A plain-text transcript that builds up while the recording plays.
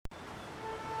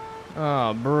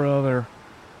Oh, brother.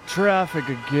 Traffic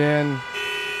again.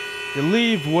 You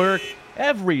leave work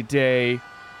every day,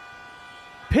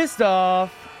 pissed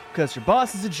off because your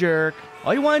boss is a jerk.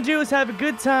 All you want to do is have a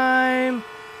good time.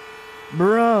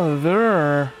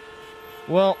 Brother.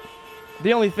 Well,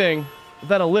 the only thing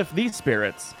that'll lift these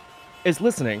spirits is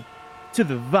listening to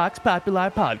the Vox Populi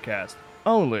podcast,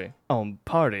 only on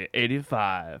Party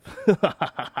 85.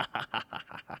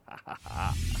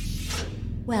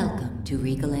 Welcome to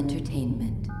Regal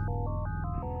Entertainment.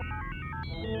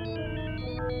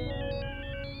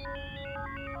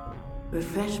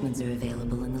 Refreshments are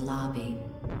available in the lobby.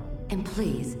 And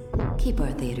please, keep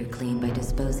our theater clean by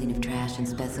disposing of trash in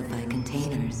specified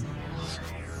containers.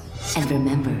 And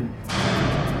remember,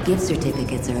 gift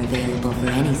certificates are available for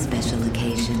any special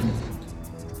occasion.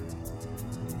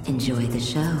 Enjoy the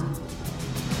show.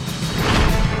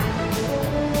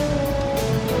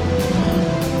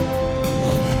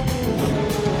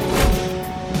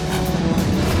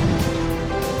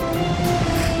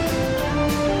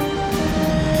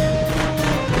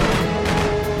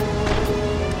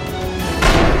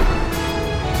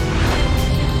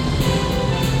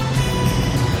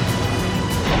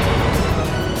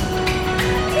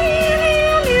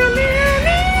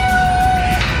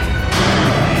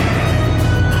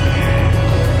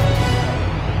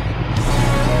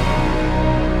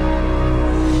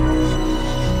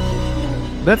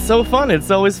 That's so fun.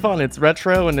 It's always fun. It's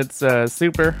retro and it's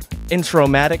super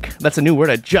intromatic. That's a new word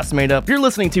I just made up. You're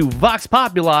listening to Vox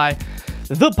Populi,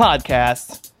 the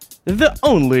podcast, the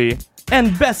only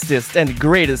and bestest and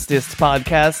greatestest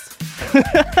podcast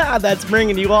that's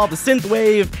bringing you all the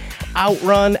synthwave,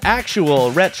 outrun,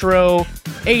 actual retro,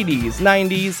 80s,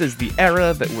 90s is the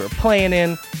era that we're playing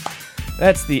in.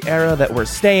 That's the era that we're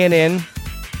staying in.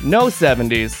 No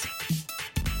 70s,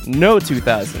 no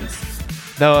 2000s.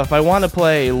 Though if I want to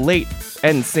play late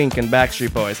NSYNC and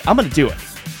Backstreet Boys, I'm going to do it.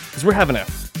 Because we're having a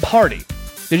party.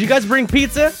 Did you guys bring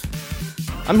pizza?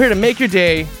 I'm here to make your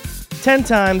day 10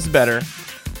 times better.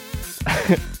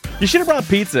 You should have brought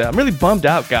pizza. I'm really bummed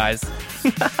out, guys.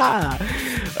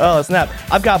 Oh, snap.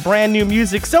 I've got brand new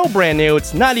music, so brand new,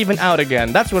 it's not even out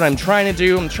again. That's what I'm trying to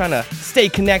do. I'm trying to stay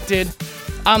connected.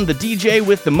 I'm the DJ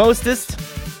with the mostest.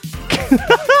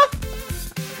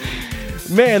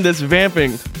 Man, this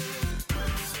vamping.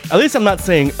 At least I'm not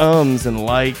saying ums and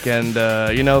like and,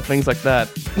 things like that.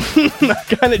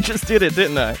 I kind of just did it,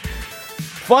 didn't I?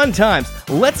 Fun times.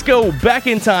 Let's go back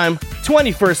in time.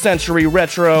 21st century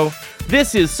retro.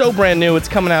 This is so brand new. It's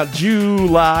coming out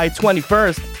July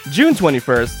 21st. June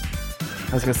 21st.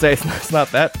 I was going to say, it's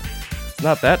not that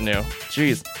new.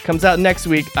 Jeez. Comes out next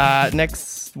week.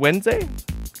 Next Wednesday?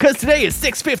 Because today is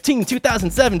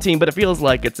 6/15/2017, but it feels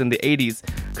like it's in the 80s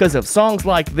because of songs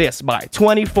like this by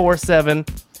 24/7.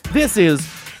 This is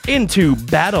Into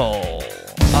Battle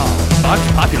on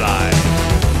Vox Populi.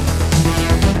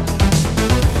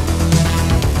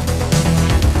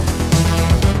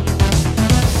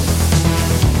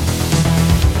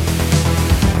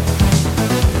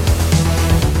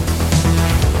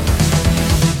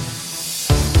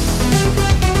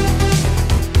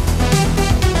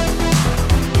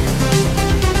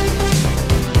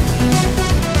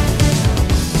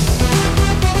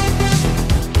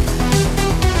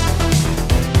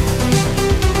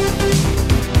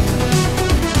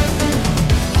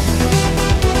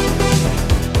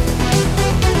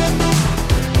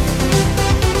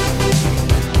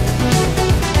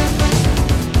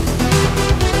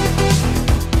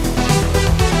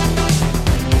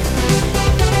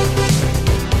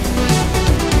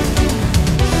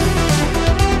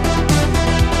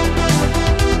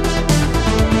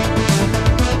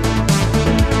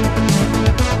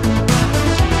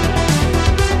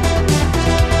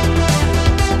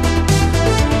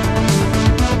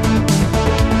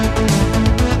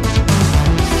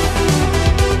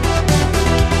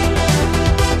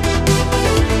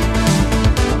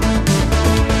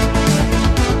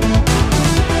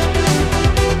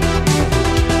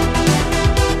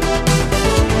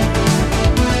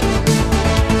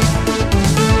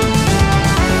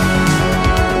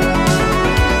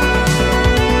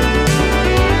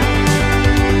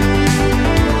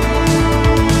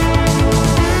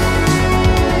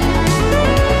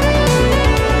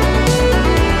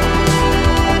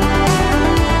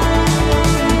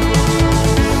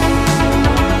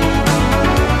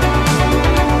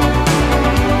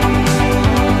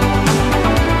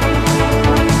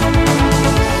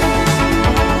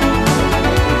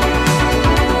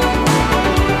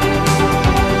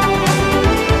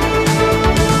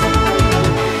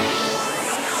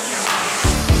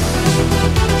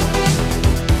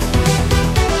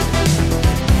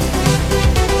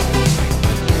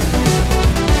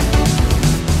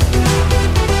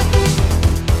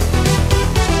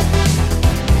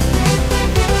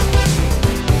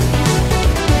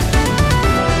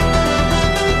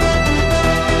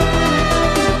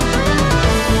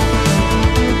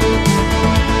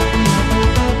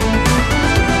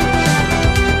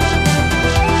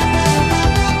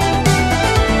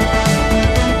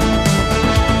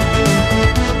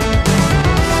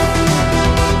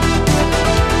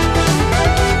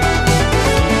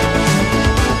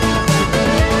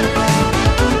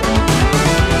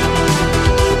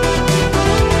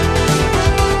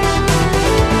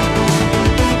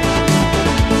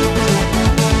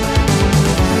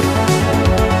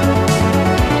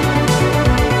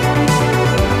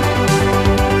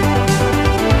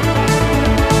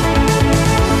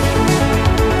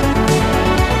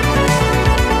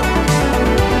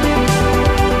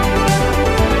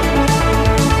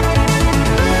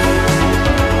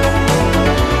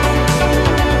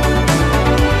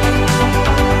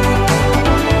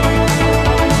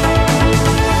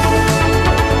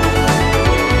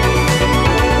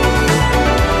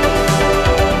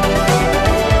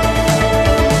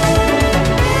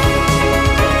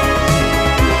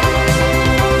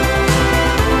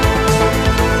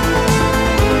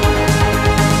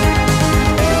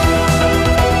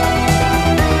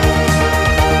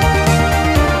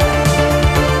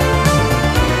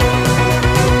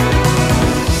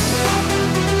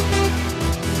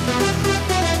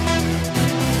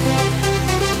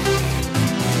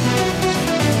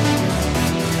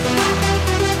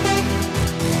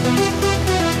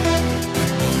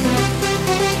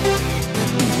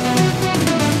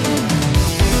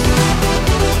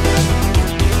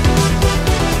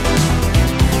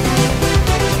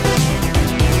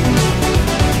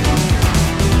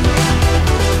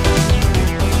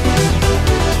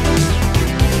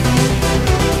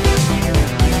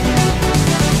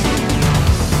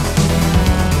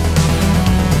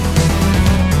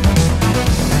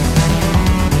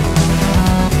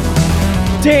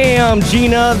 Damn,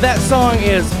 Gina, that song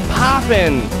is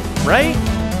poppin', right?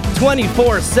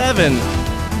 24/7.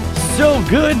 So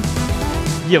good,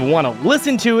 you want to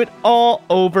listen to it all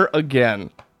over again.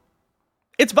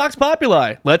 It's Vox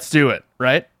Populi. Let's do it,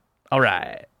 right? All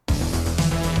right.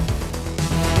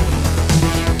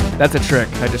 That's a trick.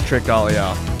 I just tricked all of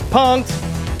y'all. Punked.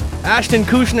 Ashton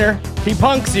Kutcher, he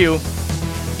punks you,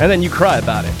 and then you cry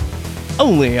about it.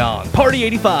 Only on Party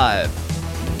 85.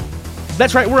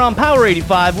 That's right, we're on Power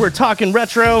 85. We're talking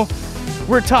retro.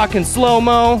 We're talking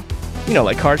slow-mo. You know,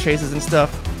 like car chases and stuff.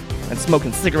 And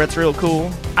smoking cigarettes real cool.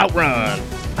 Outrun.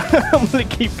 I'm gonna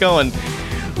keep going.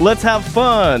 Let's have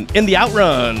fun in the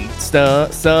Outrun,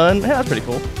 son. Yeah, that's pretty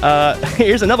cool.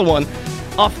 Here's another one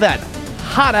off that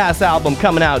hot-ass album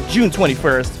coming out June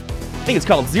 21st. I think it's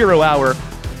called 0 Hour.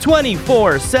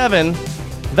 24/7.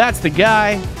 That's the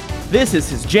guy. This is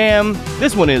his jam.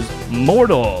 This one is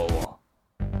Mortal.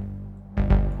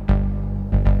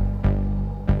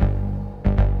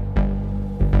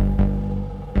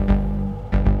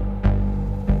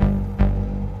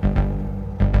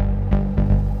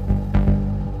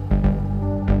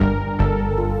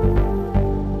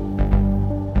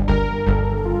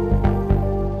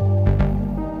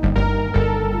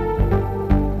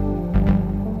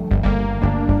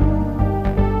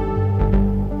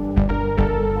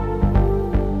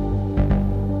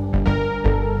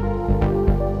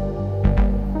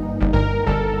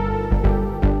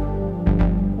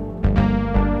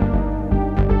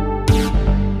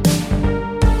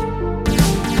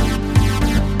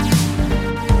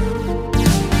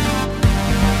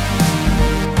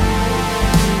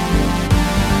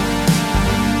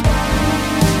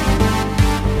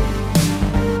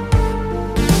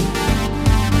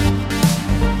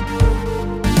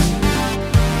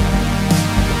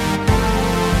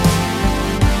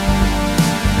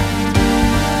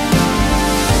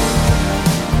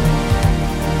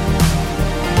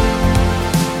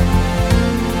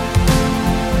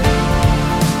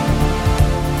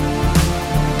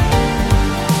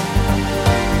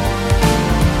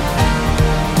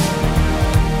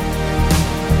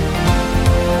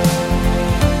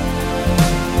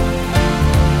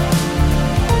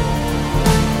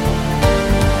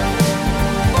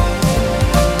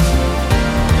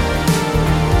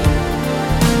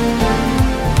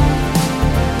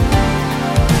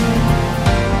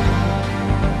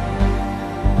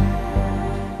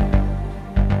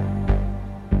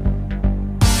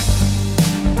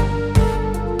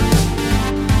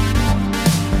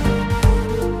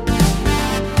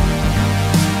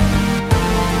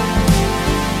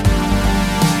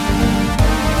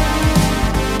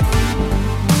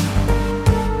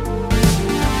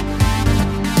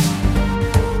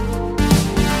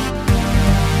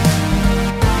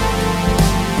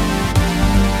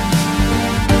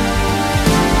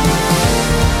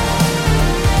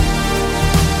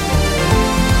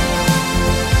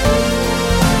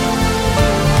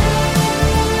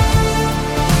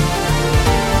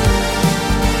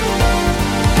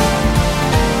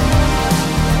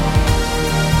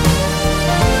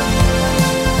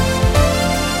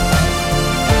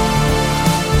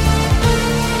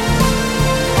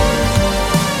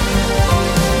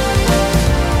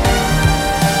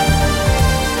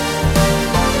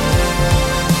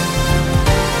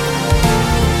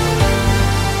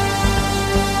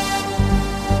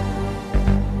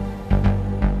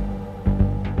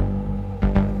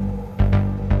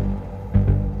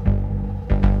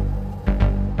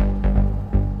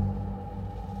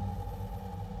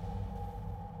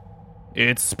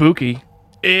 It's spooky.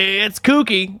 It's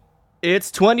kooky.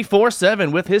 It's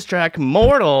 24/7 with his track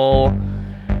Mortal.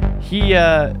 He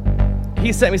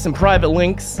sent me some private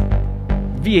links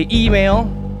via email.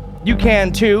 You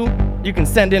can too. You can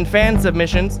send in fan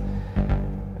submissions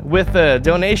with a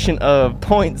donation of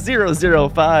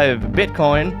 0.005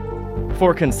 Bitcoin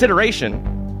for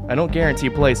consideration. I don't guarantee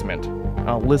placement.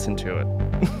 I'll listen to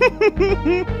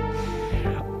it.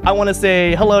 I want to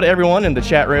say hello to everyone in the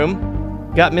chat room.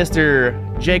 Got Mr.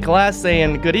 J. Class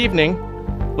saying good evening.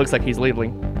 Looks like he's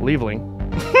leaving.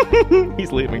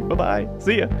 He's leaving. Bye-bye.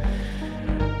 See ya.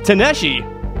 Taneshi.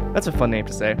 That's a fun name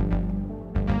to say.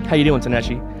 How you doing,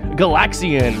 Taneshi?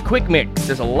 Galaxian. Quick Mix.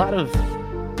 There's a lot of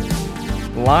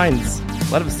lines.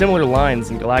 A lot of similar lines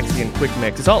in Galaxian Quick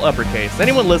Mix. It's all uppercase.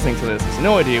 Anyone listening to this has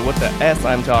no idea what the S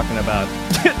I'm talking about.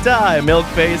 Die,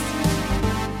 Milkface.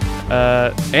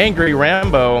 Angry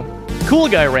Rambo. Cool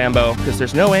Guy Rambo, because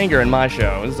there's no anger in my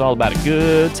show. This is all about a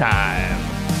good time.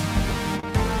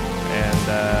 And,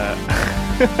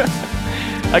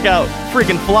 I got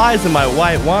freaking flies in my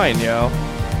white wine, yo.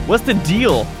 What's the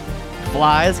deal?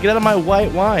 flies. Get out of my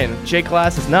white wine. J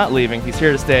Class is not leaving. He's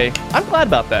here to stay. I'm glad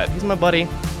about that. He's my buddy.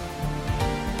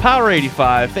 Power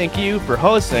 85, thank you for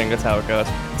hosting. That's how it goes.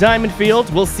 Diamond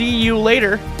Field, we'll see you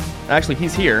later. Actually,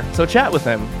 he's here, so chat with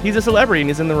him. He's a celebrity and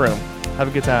he's in the room. Have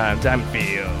a good time. Diamond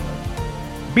Field.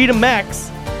 Beat him Max.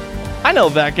 I know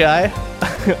that guy.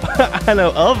 I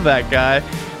know of that guy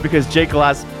because J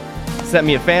Class sent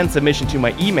me a fan submission to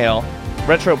my email,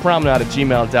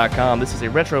 retropromenade@gmail.com. This is a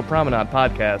Retro Promenade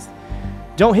podcast.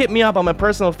 Don't hit me up on my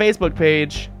personal Facebook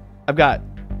page. I've got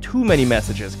too many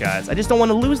messages, guys. I just don't want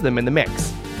to lose them in the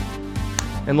mix.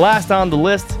 And last on the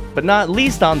list, but not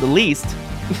least on the least,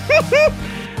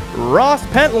 Ross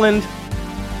Pentland.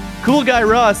 Cool guy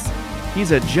Ross.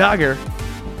 He's a jogger.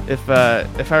 If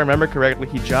I remember correctly,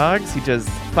 he jogs. He does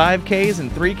 5Ks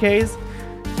and 3Ks.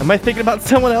 Am I thinking about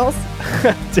someone else?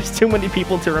 There's too many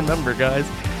people to remember, guys.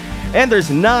 And there's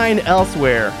 9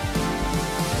 elsewhere.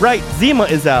 Right, Zima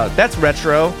is out. That's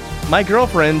retro. My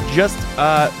girlfriend just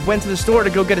went to the store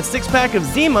to go get a 6-pack of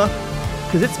Zima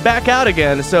because it's back out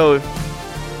again. So if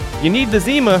you need the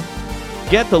Zima,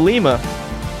 get the Lima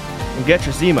and get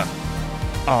your Zima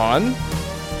on.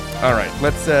 All right,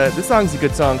 let's. This song's a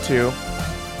good song too.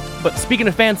 But speaking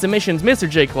of fan submissions, Mr.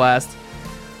 J Class,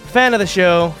 fan of the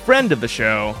show, friend of the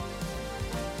show,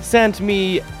 sent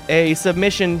me a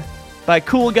submission by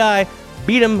cool guy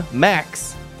Beat 'em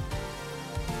Max.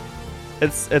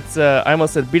 It's I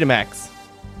almost said Betamax.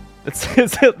 It's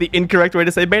the incorrect way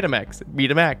to say Betamax.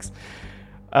 Betamax.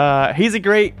 He's a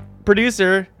great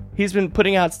producer. He's been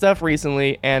putting out stuff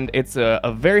recently, and it's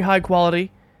a very high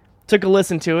quality. Took a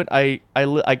listen to it.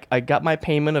 I got my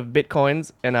payment of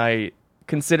bitcoins, and I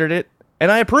considered it,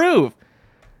 and I approve.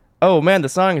 Oh man, the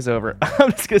song is over.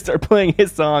 I'm just gonna start playing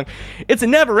his song. It's a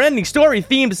never-ending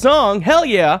story-themed song. Hell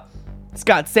yeah! It's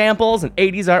got samples and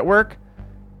 80s artwork.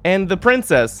 And the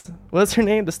princess, what's her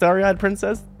name? The starry-eyed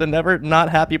princess? The never not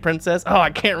happy princess? Oh,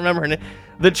 I can't remember her name.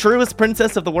 The truest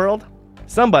princess of the world?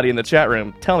 Somebody in the chat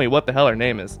room, tell me what the hell her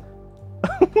name is.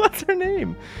 What's her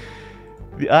name?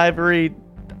 The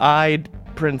ivory-eyed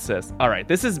princess. All right,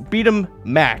 this is Beat 'em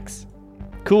Max.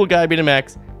 Cool guy Beat 'em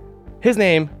Max. His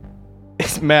name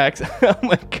is Max. Oh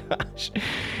my gosh.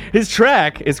 His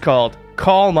track is called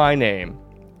Call My Name,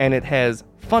 and it has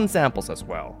fun samples as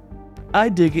well. I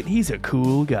dig it. He's a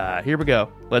cool guy. Here we go.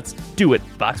 Let's do it.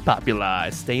 Vox Populi.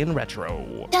 Stay in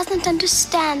retro. Doesn't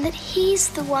understand that he's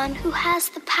the one who has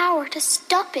the power to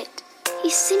stop it. He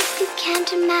simply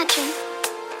can't imagine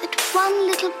that one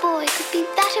little boy could be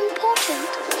that important.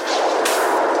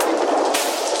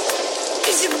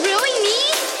 Is it really me?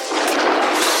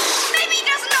 Maybe he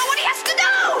doesn't know what he has to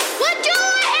do. What do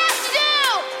I have to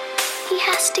do? He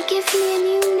has to give me a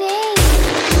new name.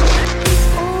 He's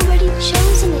already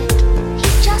chosen it.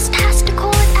 Just has to call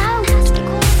it out.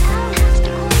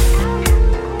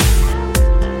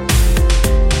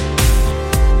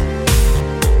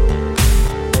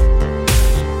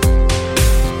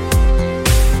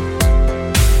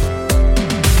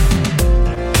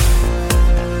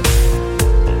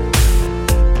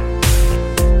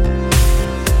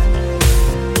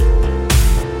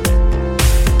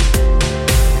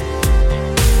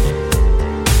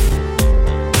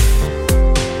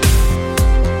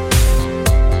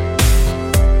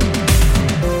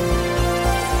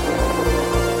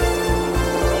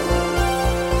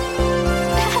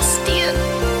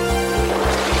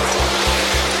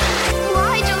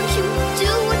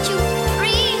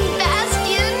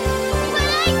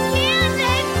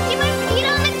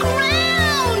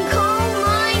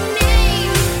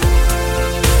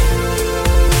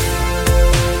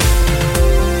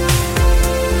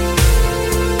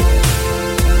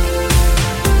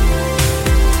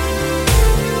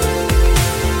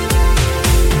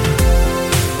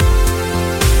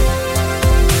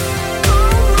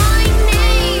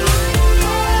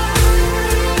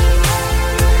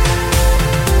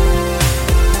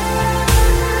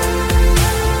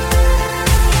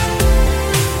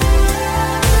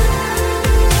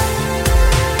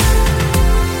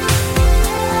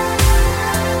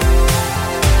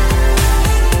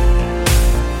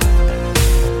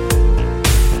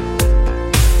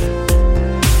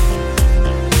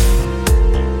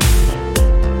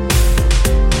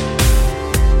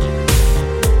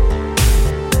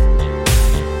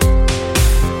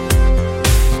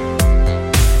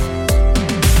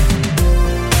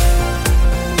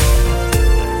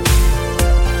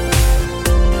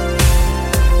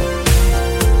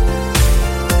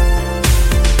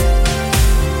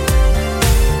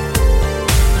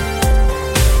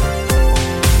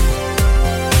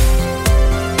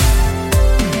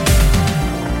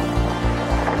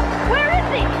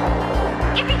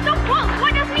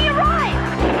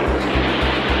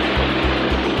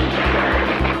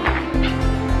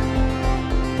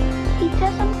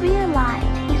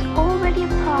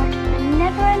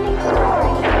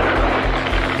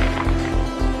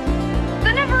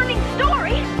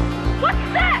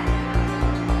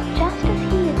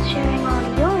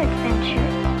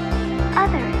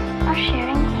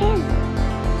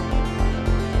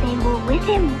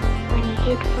 him when he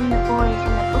hid from the boys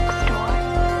in the bookstore.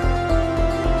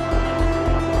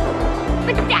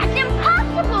 But that's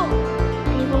impossible!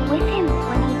 They were with him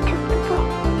when he took the book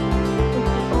with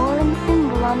the orange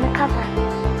symbol on the cover,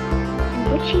 in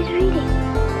which he's reading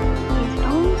his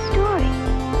own story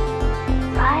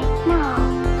right now.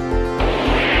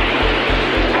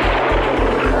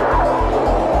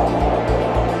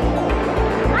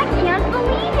 I can't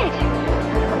believe it!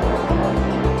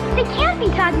 They can't be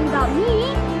talking about me.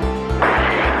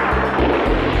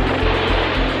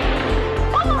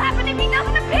 What will happen if he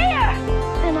doesn't appear?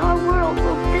 Then our world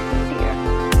will disappear.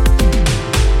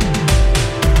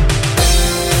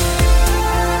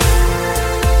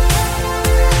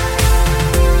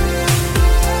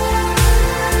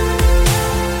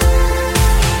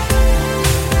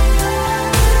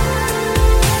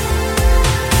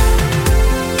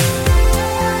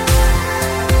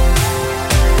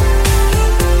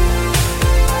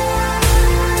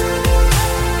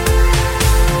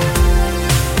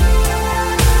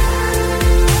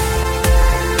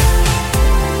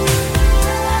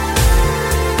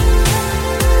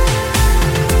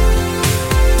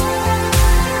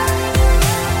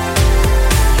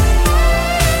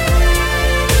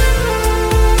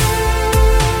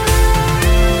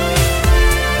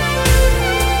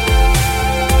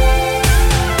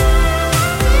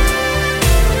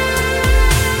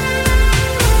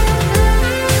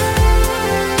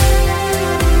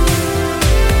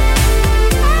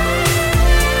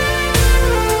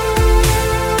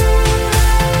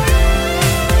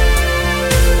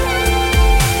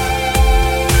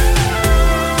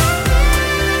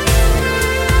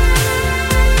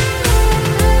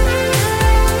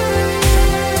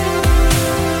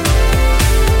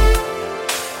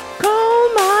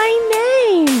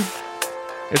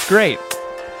 It's great.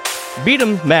 Beat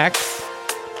 'em Max.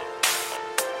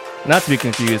 Not to be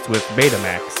confused with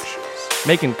Betamax.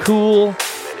 Making cool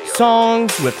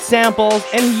songs with samples,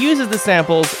 and he uses the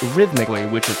samples rhythmically,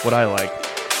 which is what I like.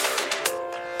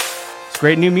 It's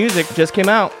great new music, just came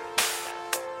out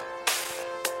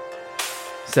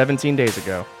 17 days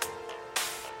ago.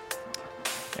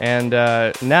 And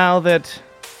now that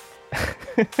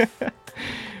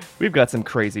we've got some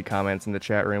crazy comments in the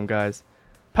chat room, guys.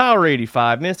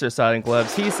 Power85, Mr. Silent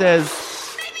Gloves, he says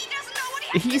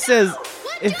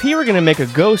if he were gonna make a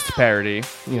Ghost parody,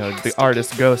 you know, the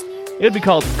artist Ghost, it would be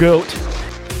called Goat.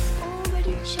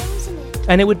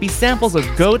 And it would be samples of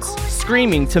goats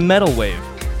screaming to Metal Wave.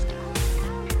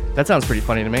 That sounds pretty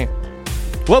funny to me.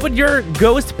 What would your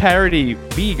Ghost parody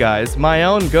be, guys? My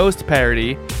own Ghost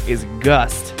parody is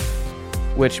Gust,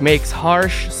 which makes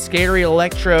harsh, scary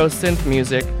electro synth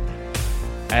music.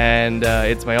 And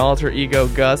it's my alter ego,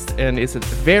 Gust, and it's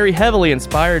very heavily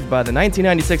inspired by the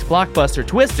 1996 blockbuster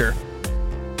Twister.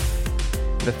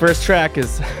 The first track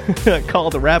is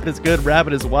called Rabbit is Good,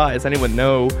 Rabbit is Wise. Anyone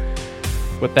know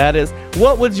what that is?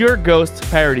 What would your Ghost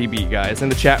parody be, guys, in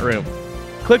the chat room?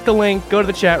 Click the link, go to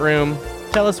the chat room,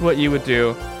 tell us what you would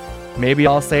do. Maybe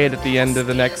I'll say it at the end of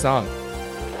the next song.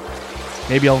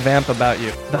 Maybe I'll vamp about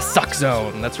you. The Suck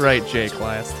Zone. That's right, Jay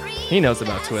Class. He knows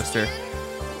about Twister.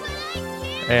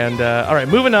 And, alright,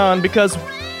 moving on, because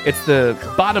it's the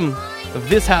bottom of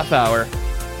this half hour.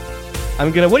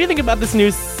 What do you think about this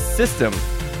new system?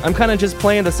 I'm kind of just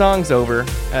playing the songs over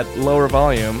at lower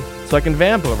volume, so I can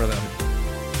vamp over them.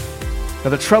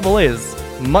 Now, the trouble is,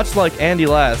 much like Andy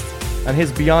Last on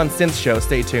his Beyond Synth show,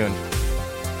 stay tuned,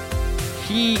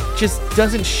 he just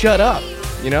doesn't shut up,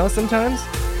 you know, sometimes?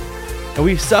 And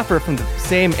we suffer from the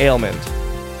same ailment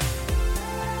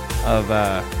of,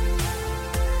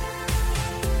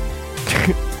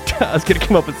 I was gonna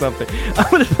come up with something.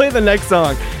 I'm gonna play the next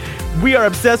song. We are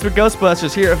obsessed with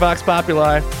Ghostbusters here at Vox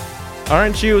Populi.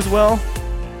 Aren't you as well?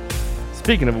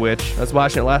 Speaking of which, I was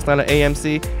watching it last night at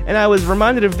AMC, and I was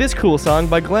reminded of this cool song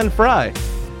by Glenn Frey.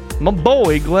 My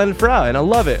boy, Glenn Frey, and I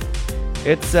love it.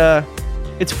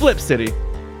 It's Flip City,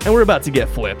 and we're about to get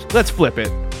flipped. Let's flip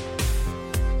it.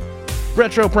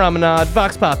 Retro Promenade,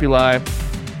 Vox Populi,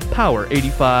 Power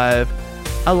 85.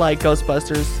 I like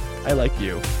Ghostbusters. I like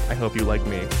you. I hope you like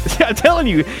me. I'm telling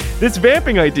you, this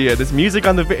vamping idea, this music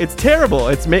on it's terrible.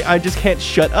 I just can't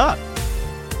shut up.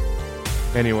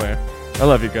 Anyway, I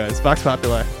love you guys. Vox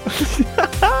Populi.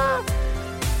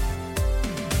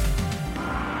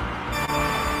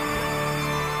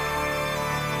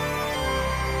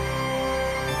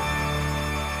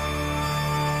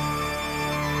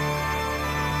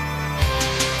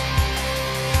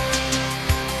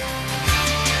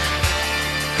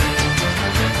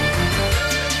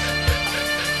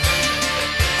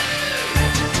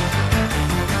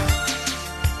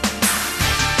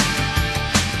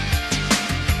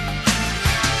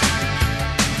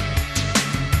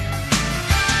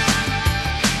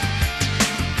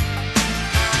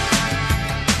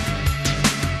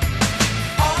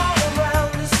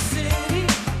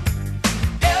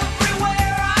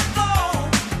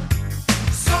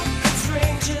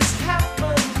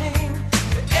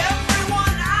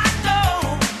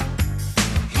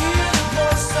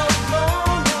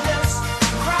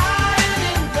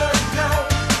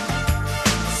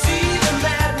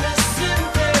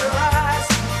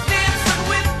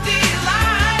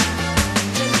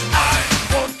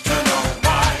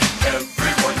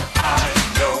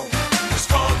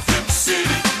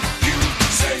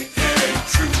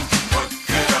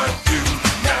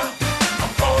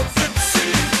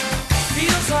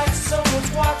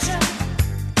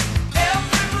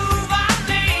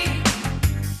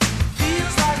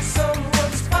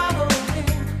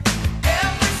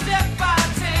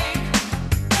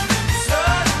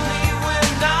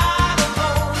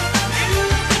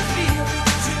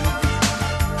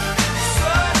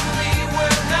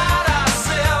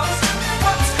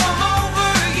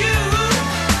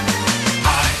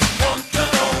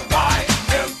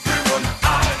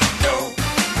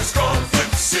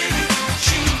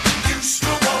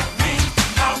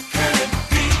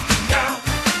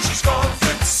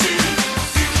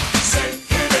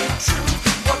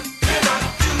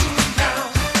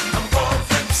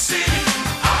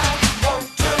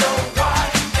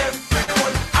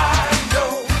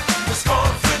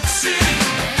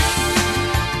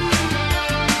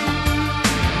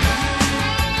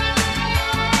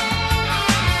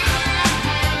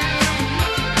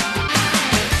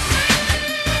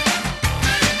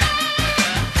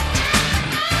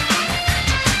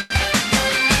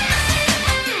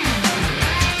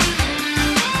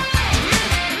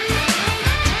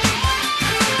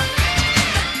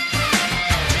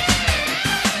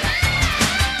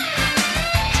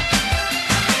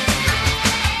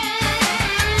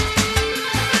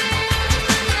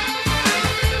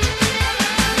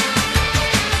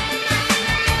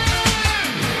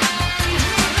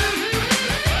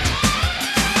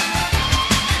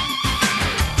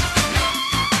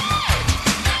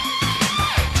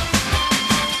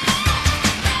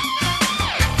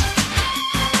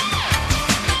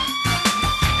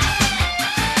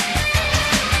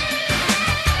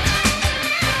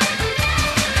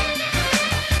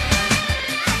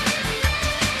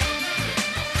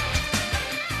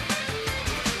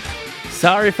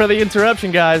 Sorry for the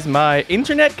interruption, guys. My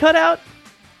internet cut out.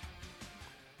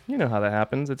 You know how that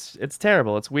happens. It's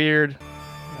terrible. It's weird.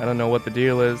 I don't know what the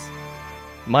deal is.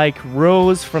 Mike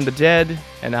rose from the dead,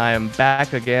 and I am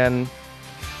back again.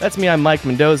 That's me. I'm Mike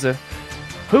Mendoza.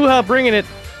 Hoo-ha, bringing it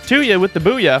to you with the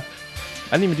booyah. I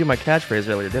didn't even do my catchphrase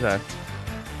earlier, did I?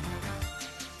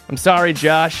 I'm sorry,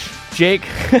 Josh. Jake.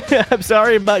 I'm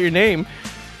sorry about your name.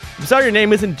 I'm sorry your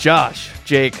name isn't Josh,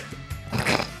 Jake.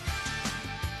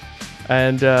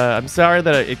 And I'm sorry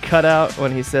that it cut out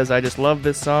when he says, I just love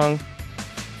this song.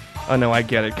 Oh no, I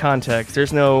get it. Context.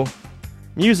 There's no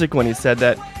music when he said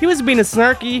that. He was being a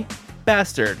snarky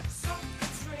bastard.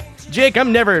 Jake,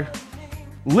 I'm never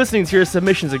listening to your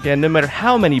submissions again, no matter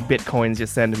how many bitcoins you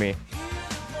send me.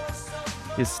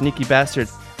 You sneaky bastard.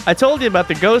 I told you about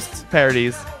the Ghosts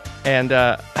parodies, and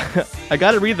I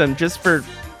gotta read them just for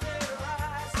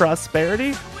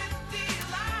prosperity?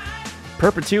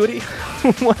 Perpetuity?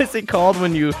 What is it called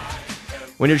when you're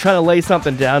trying to lay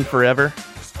something down forever?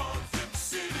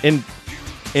 In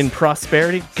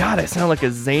prosperity? God, I sound like a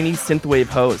zany synthwave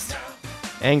host.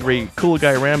 Angry cool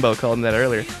guy Rambo called him that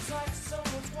earlier.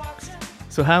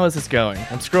 So how is this going?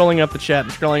 I'm scrolling up the chat.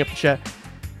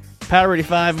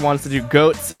 Power85 wants to do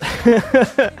goats.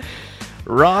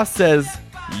 Ross says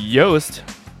Yoast,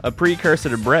 a precursor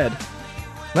to bread.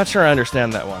 Not sure I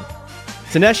understand that one.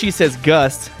 Taneshi says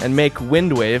gust and make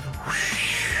wind wave.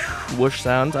 Whoosh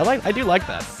sounds. I do like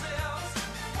that.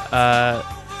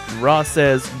 Ross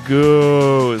says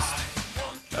ghost.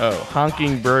 Oh,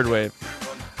 honking bird wave.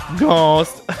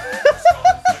 Ghost.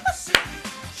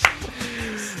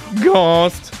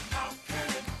 Ghost.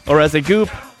 Or as a group,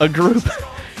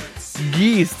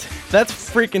 geest. That's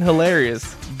freaking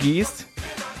hilarious. Geest.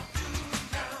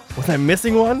 Was I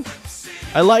missing one?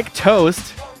 I like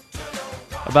toast.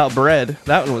 About bread.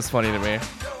 That one was funny to me.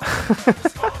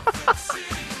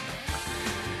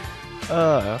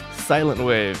 Silent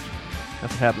wave.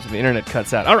 That's what happens when the internet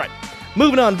cuts out. Alright,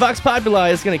 moving on. Vox Populi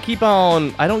is going to keep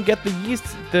on. I don't get the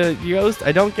Yoast.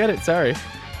 I don't get it, sorry.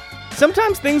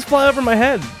 Sometimes things fly over my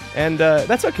head, and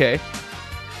that's okay.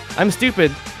 I'm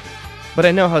stupid, but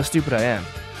I know how stupid I am.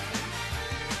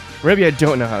 Maybe I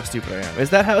don't know how stupid I am. Is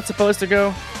that how it's supposed to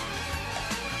go?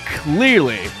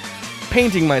 Clearly.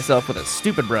 Painting myself with a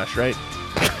stupid brush, right?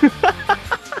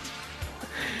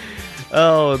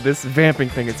 Oh, this vamping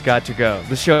thing, it's got to go.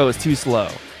 The show is too slow.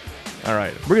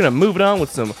 Alright, we're gonna move it on with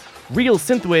some real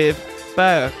synthwave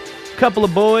by a couple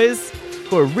of boys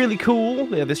who are really cool.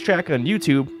 They have this track on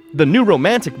YouTube, The New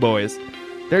Romantic Boys.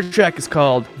 Their track is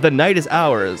called The Night Is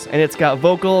Ours, and it's got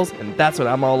vocals, and that's what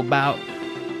I'm all about.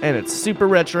 And it's super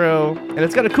retro, and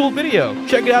it's got a cool video.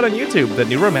 Check it out on YouTube, The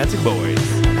New Romantic Boys.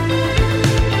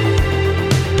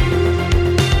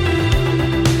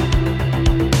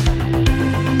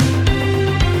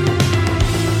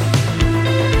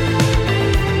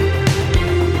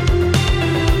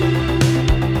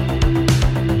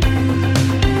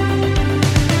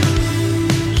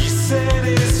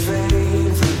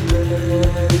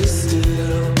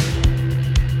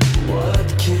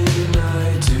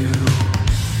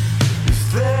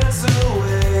 There's a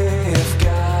way I've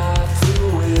got the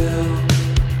will.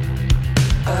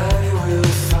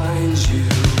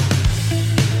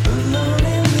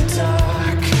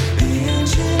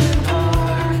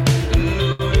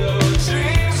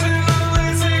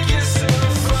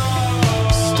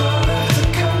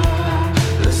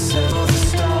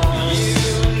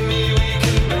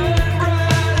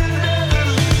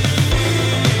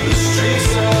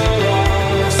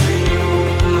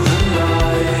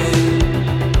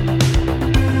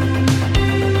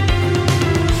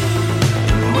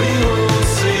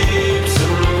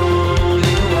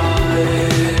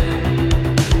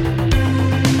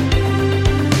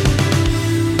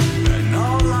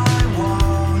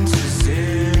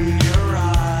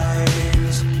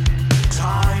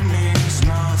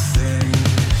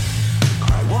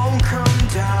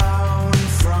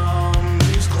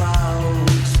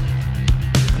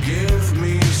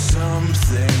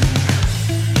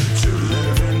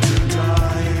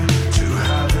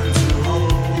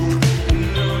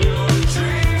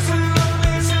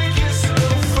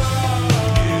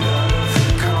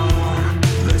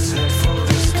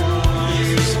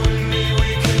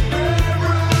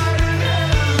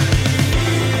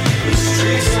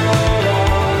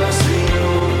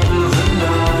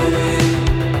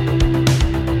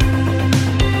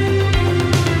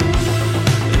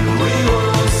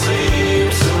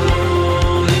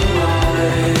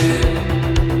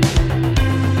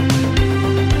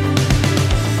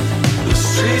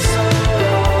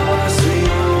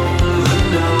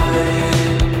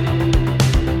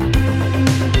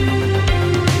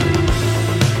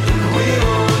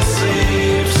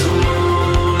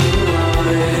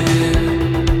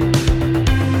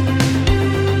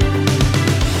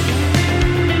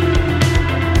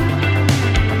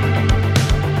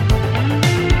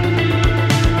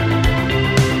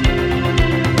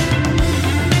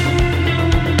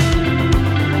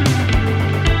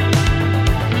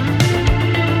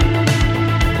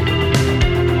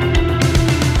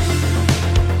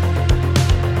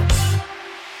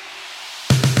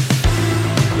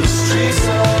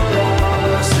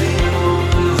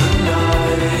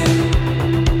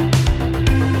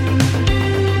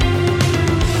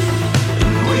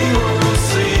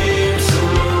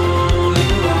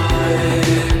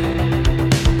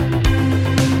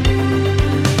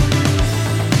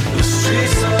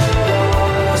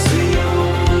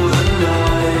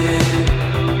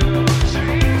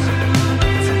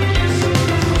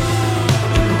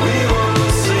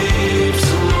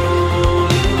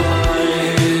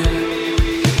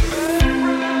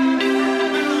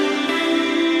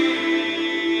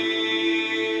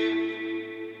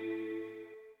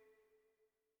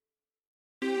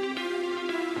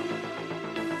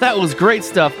 That was great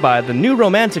stuff by the New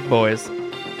Romantic Boys.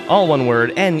 All one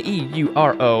word,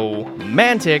 Neuro,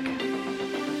 Mantic,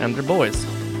 and their boys.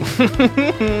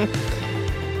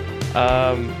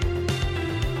 I'm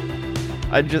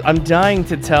dying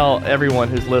to tell everyone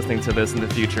who's listening to this in the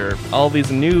future all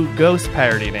these new Ghost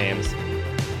parody names,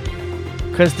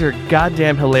 because they're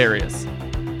goddamn hilarious.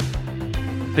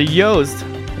 The Yost,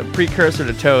 a precursor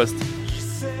to Toast,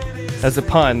 has a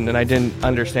pun, and I didn't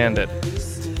understand it.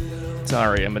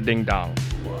 Sorry, I'm a ding-dong.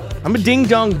 I'm a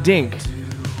ding-dong-dink.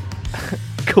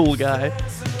 Cool guy.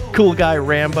 Cool guy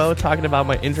Rambo talking about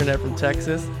my internet from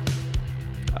Texas.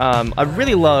 I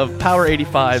really love Power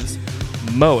 85's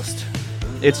Most.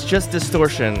 It's just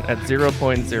distortion at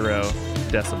 0.0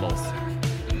 decibels.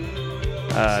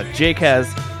 Jake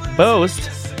has Boast.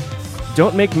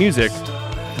 Don't make music.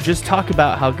 Just talk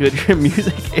about how good your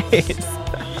music is.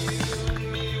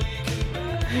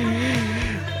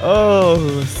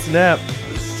 Oh, snap.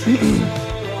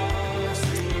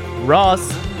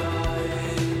 Ross.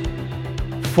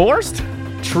 Forced?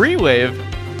 Tree Wave?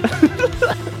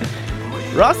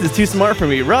 Ross is too smart for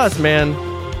me. Ross, man.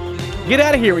 Get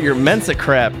out of here with your Mensa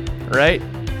crap, right?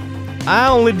 I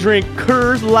only drink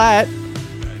Coors Light.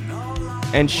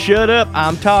 And shut up,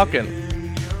 I'm talking.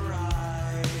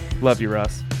 Love you,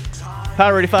 Ross.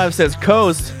 Power 85 says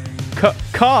coast.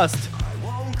 Cost.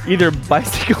 Either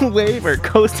bicycle wave or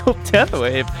coastal death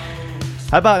wave.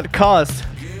 How about cost?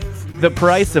 The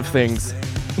price of things.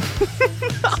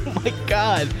 Oh my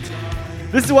god.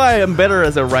 This is why I'm better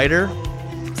as a writer.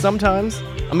 Sometimes.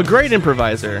 I'm a great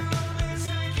improviser.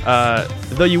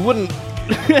 Though you wouldn't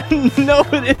know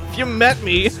it if you met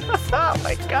me. Oh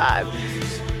my god.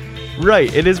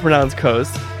 Right, it is pronounced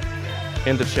coast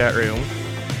in the chat room.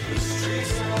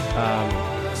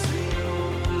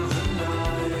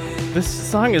 This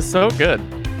song is so good.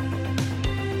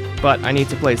 But I need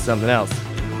to play something else.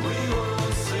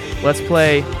 Let's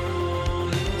play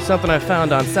something I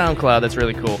found on SoundCloud that's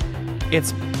really cool.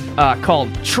 It's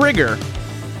called Trigger,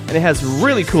 and it has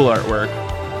really cool artwork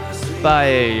by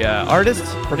a artist,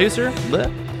 producer,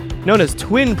 known as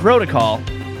Twin Protocol.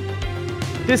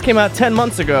 This came out 10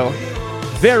 months ago.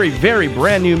 Very, very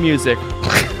brand new music.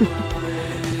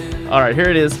 Alright, here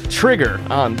it is. Trigger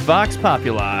on Vox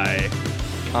Populi.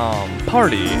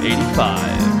 Party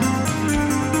 85.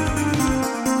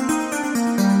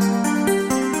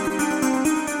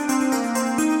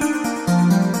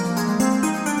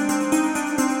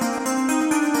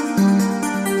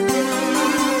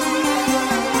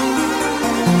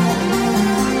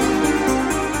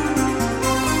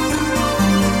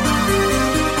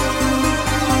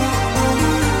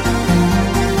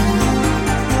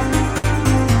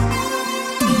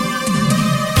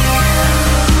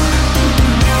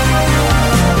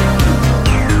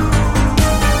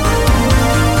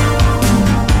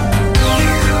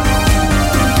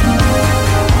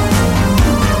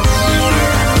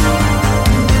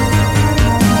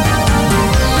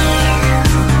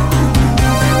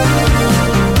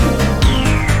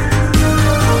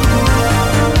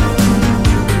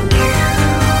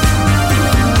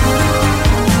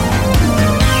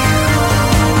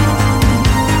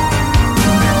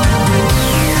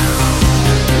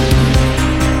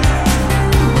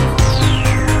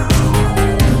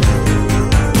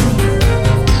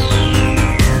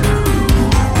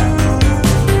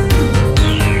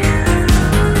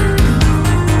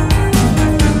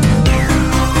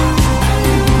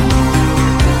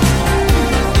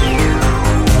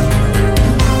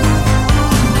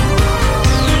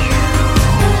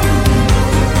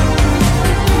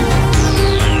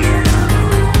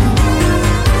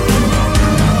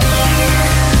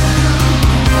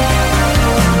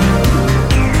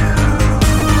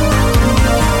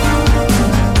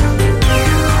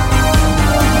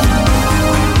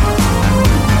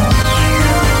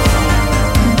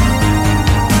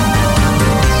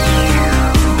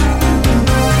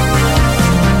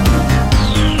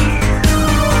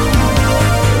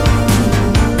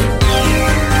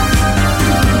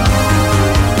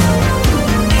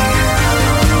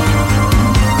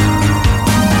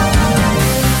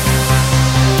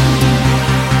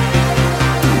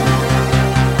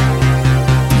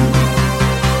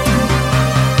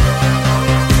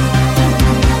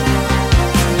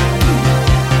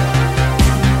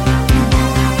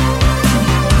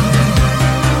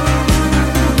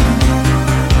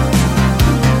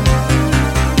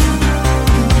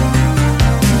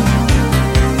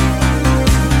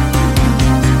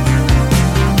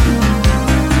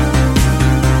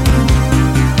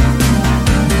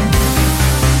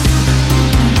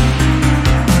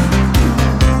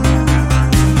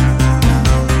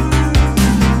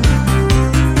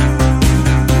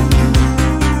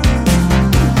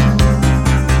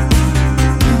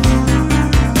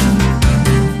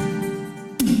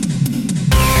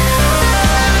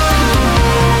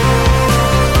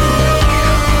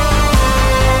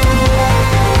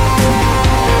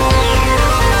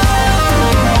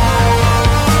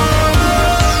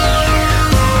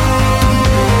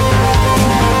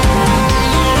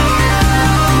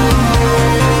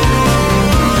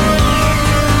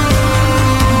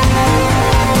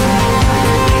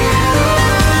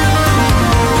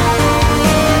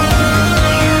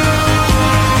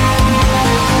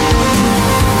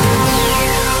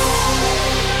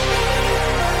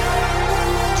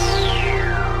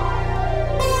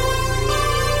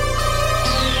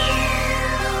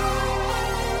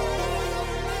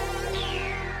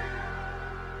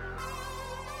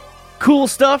 cool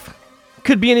stuff.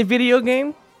 Could be in a video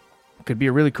game. Could be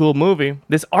a really cool movie.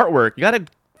 This artwork, you gotta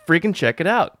freaking check it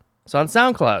out. It's on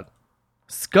SoundCloud.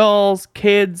 Skulls,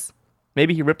 kids.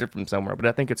 Maybe he ripped it from somewhere, but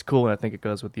I think it's cool and I think it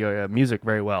goes with the music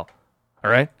very well. All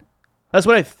right? That's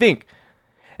what I think.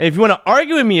 And if you want to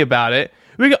argue with me about it,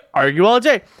 we can argue all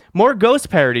day. More ghost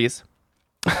parodies.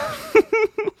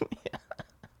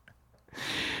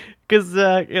 Because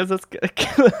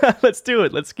let's do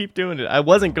it. Let's keep doing it. I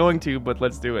wasn't going to, but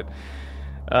let's do it.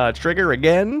 Trigger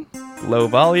again. Low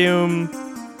volume.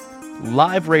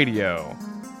 Live radio.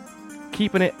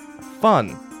 Keeping it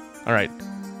fun. All right.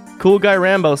 Cool Guy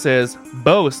Rambo says,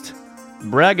 boast.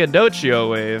 Braggadocio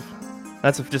wave.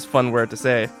 That's a just fun word to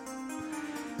say.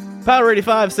 Power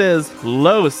 85 says,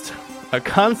 Lost. A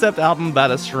concept album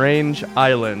about a strange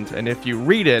island. And if you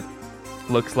read it,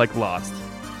 looks like Lost.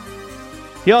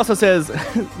 He also says,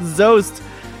 Zost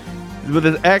with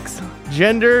an X,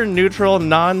 gender neutral,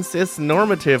 non-cis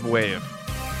normative wave.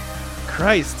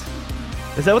 Christ.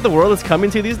 Is that what the world is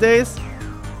coming to these days?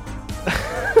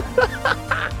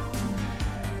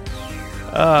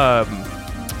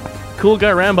 Cool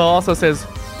Guy Rambo also says,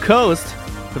 Coast,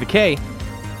 with a K,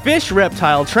 fish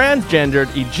reptile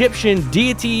transgendered Egyptian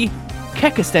deity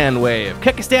Kekistani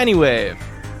wave.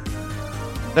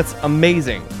 That's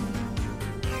amazing.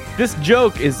 This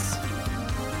joke is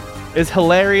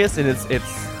hilarious and it's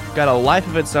got a life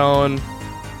of its own.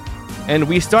 And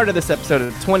we started this episode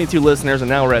at 22 listeners and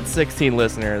now we're at 16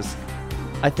 listeners.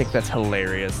 I think that's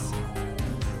hilarious.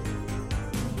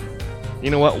 You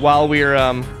know what? While we're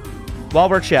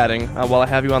chatting, while I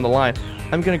have you on the line,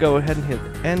 I'm gonna go ahead and hit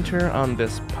enter on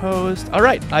this post. All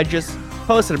right, I just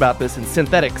posted about this in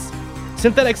Synthetics.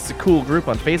 Synthetics is a cool group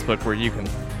on Facebook where you can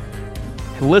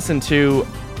listen to,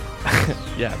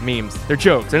 yeah, memes. They're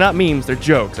jokes. They're not memes. They're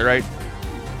jokes. All right.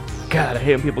 God, I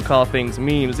hate when people call things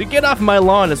memes. You get off my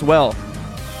lawn as well.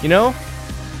 You know,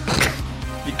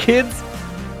 you kids.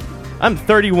 I'm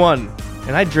 31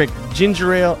 and I drink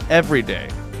ginger ale every day.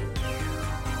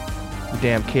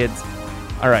 Damn kids.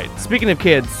 All right. Speaking of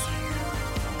kids,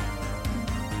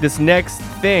 this next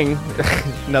thing,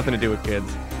 nothing to do with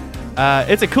kids.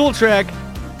 It's a cool track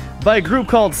by a group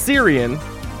called Syrian.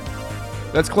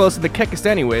 That's close to the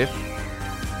Kekistani wave.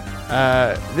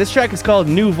 This track is called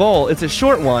New Vol. It's a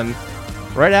short one.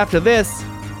 Right after this,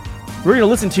 we're going to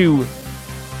listen to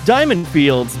Diamond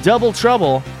Fields' Double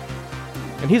Trouble.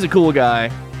 And he's a cool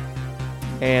guy.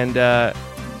 And I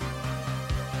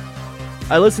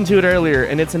listened to it earlier,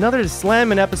 and it's another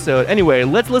slamming episode. Anyway,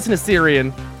 let's listen to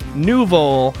Syrian, New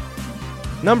Vol,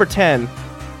 number 10,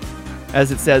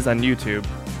 as it says on YouTube.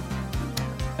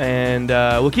 And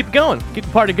we'll keep it going. Keep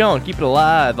the party going. Keep it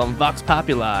alive on Vox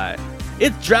Populi.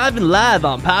 It's driving live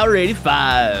on Power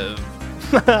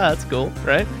 85. That's cool,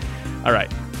 right? All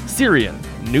right. Syrian,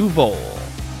 New Vol.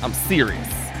 I'm serious.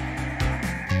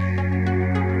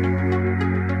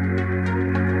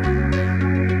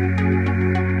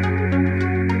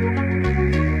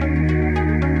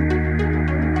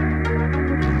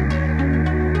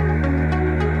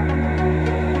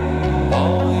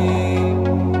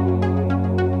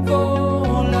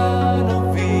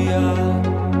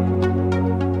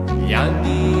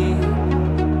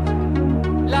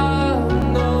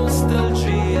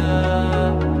 Nostalgia.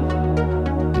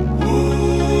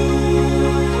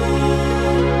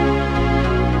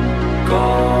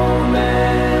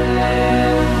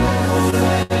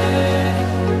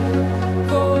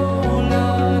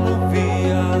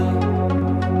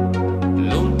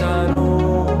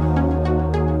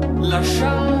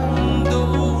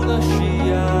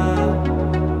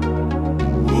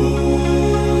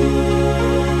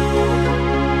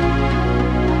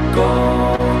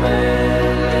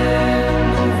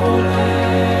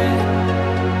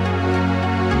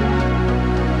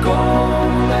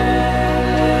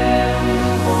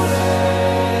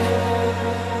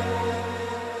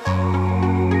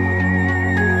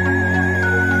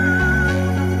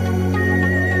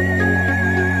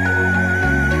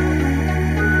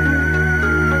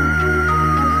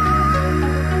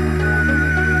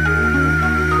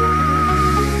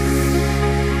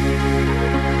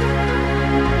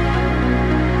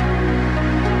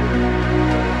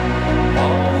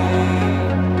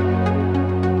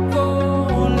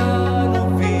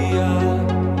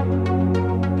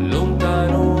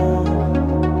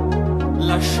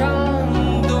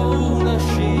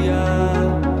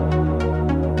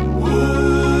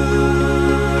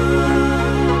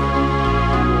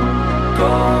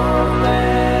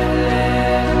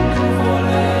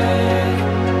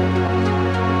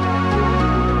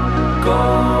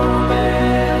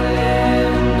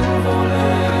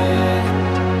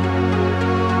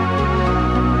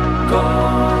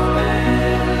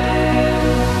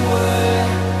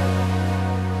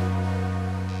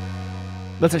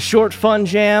 That's a short, fun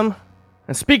jam.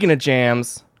 And speaking of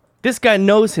jams, this guy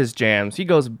knows his jams. He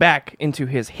goes back into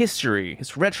his history,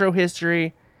 his retro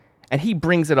history, and he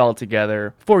brings it all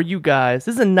together for you guys.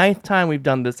 This is the 9th time we've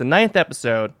done this, the 9th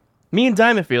episode. Me and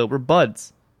Diamond Field, we're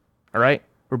buds. All right?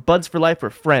 We're buds for life, we're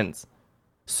friends.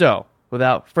 So,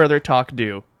 without further talk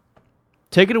ado,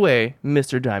 take it away,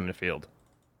 Mr. Diamond Field.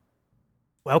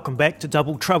 Welcome back to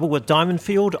Double Trouble with Diamond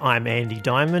Field. I'm Andy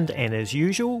Diamond, and as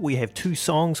usual, we have 2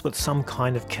 songs with some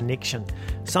kind of connection.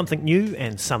 Something new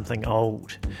and something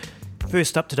old.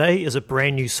 First up today is a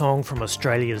brand new song from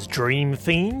Australia's Dream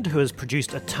Fiend, who has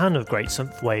produced a ton of great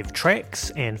synthwave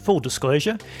tracks, and full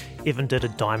disclosure, Evan did a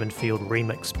Diamond Field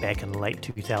remix back in late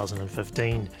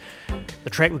 2015. The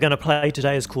track we're going to play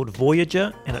today is called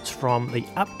Voyager, and it's from the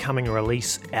upcoming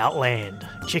release Outland.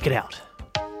 Check it out.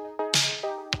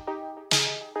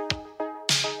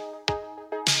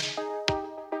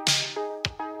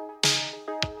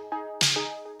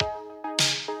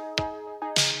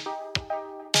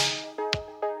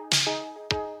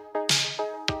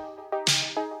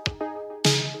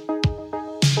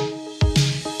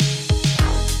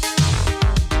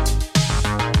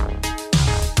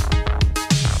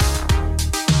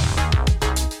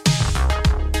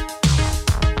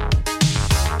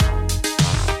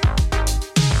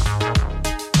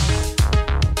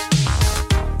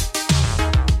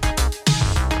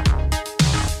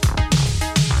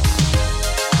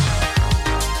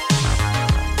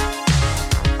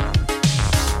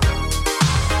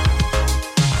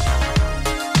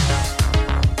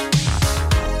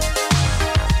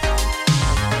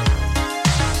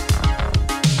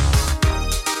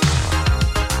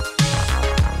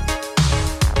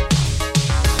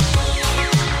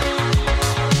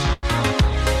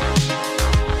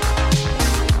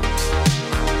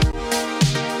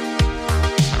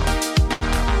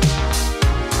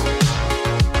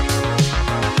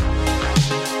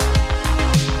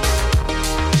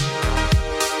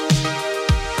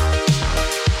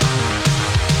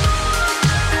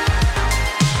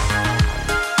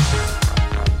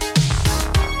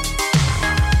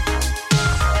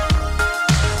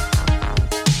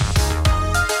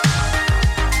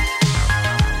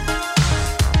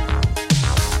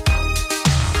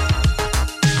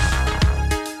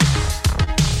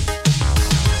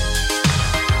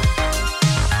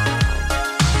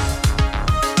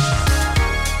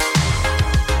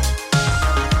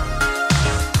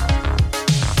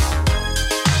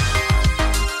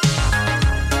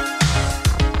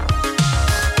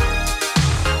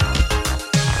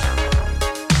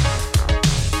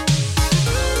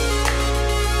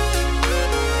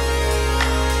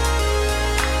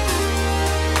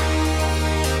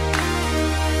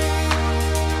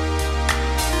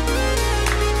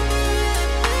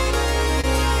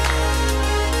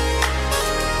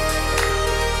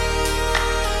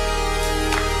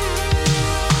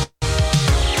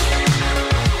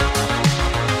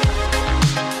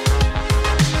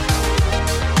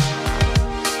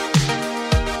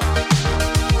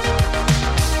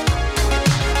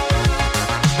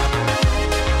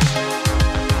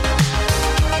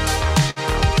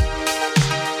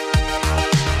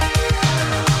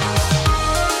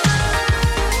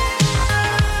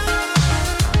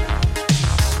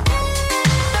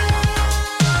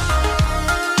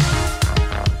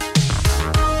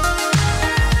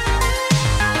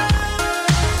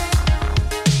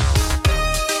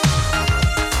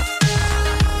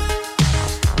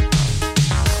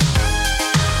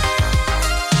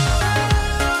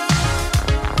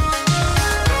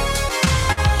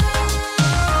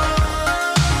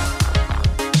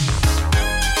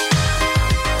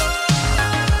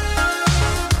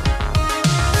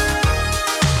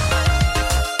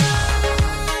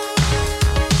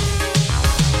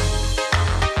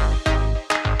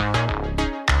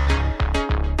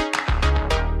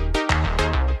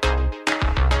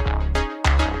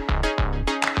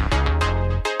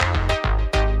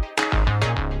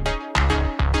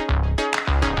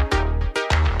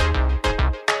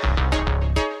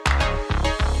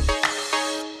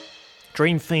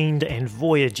 Dream Fiend and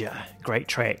Voyager, great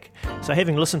track. So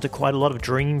having listened to quite a lot of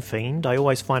Dream Fiend, I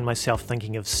always find myself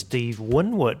thinking of Steve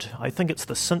Winwood. I think it's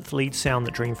the synth lead sound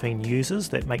that Dream Fiend uses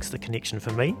that makes the connection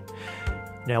for me.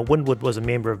 Now, Winwood was a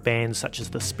member of bands such as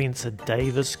the Spencer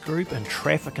Davis Group and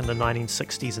Traffic in the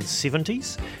 1960s and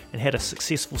 70s, and had a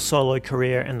successful solo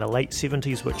career in the late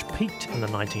 70s which peaked in the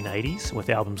 1980s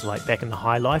with albums like Back in the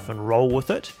High Life and Roll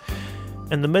With It.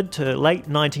 In the mid to late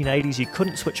 1980s, you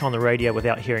couldn't switch on the radio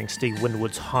without hearing Steve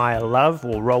Winwood's Higher Love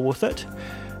or Roll With It,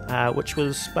 which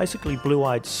was basically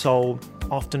blue-eyed soul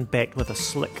often backed with a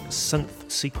slick synth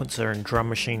sequencer and drum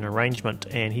machine arrangement,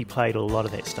 and he played a lot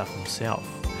of that stuff himself.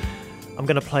 I'm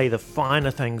going to play the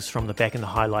finer things from the Back in the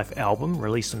High Life album,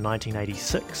 released in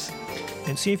 1986,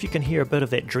 and see if you can hear a bit of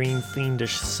that Dream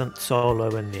Fiendish synth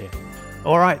solo in there.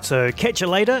 Alright, so catch you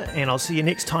later, and I'll see you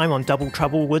next time on Double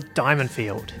Trouble with Diamond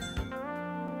Field.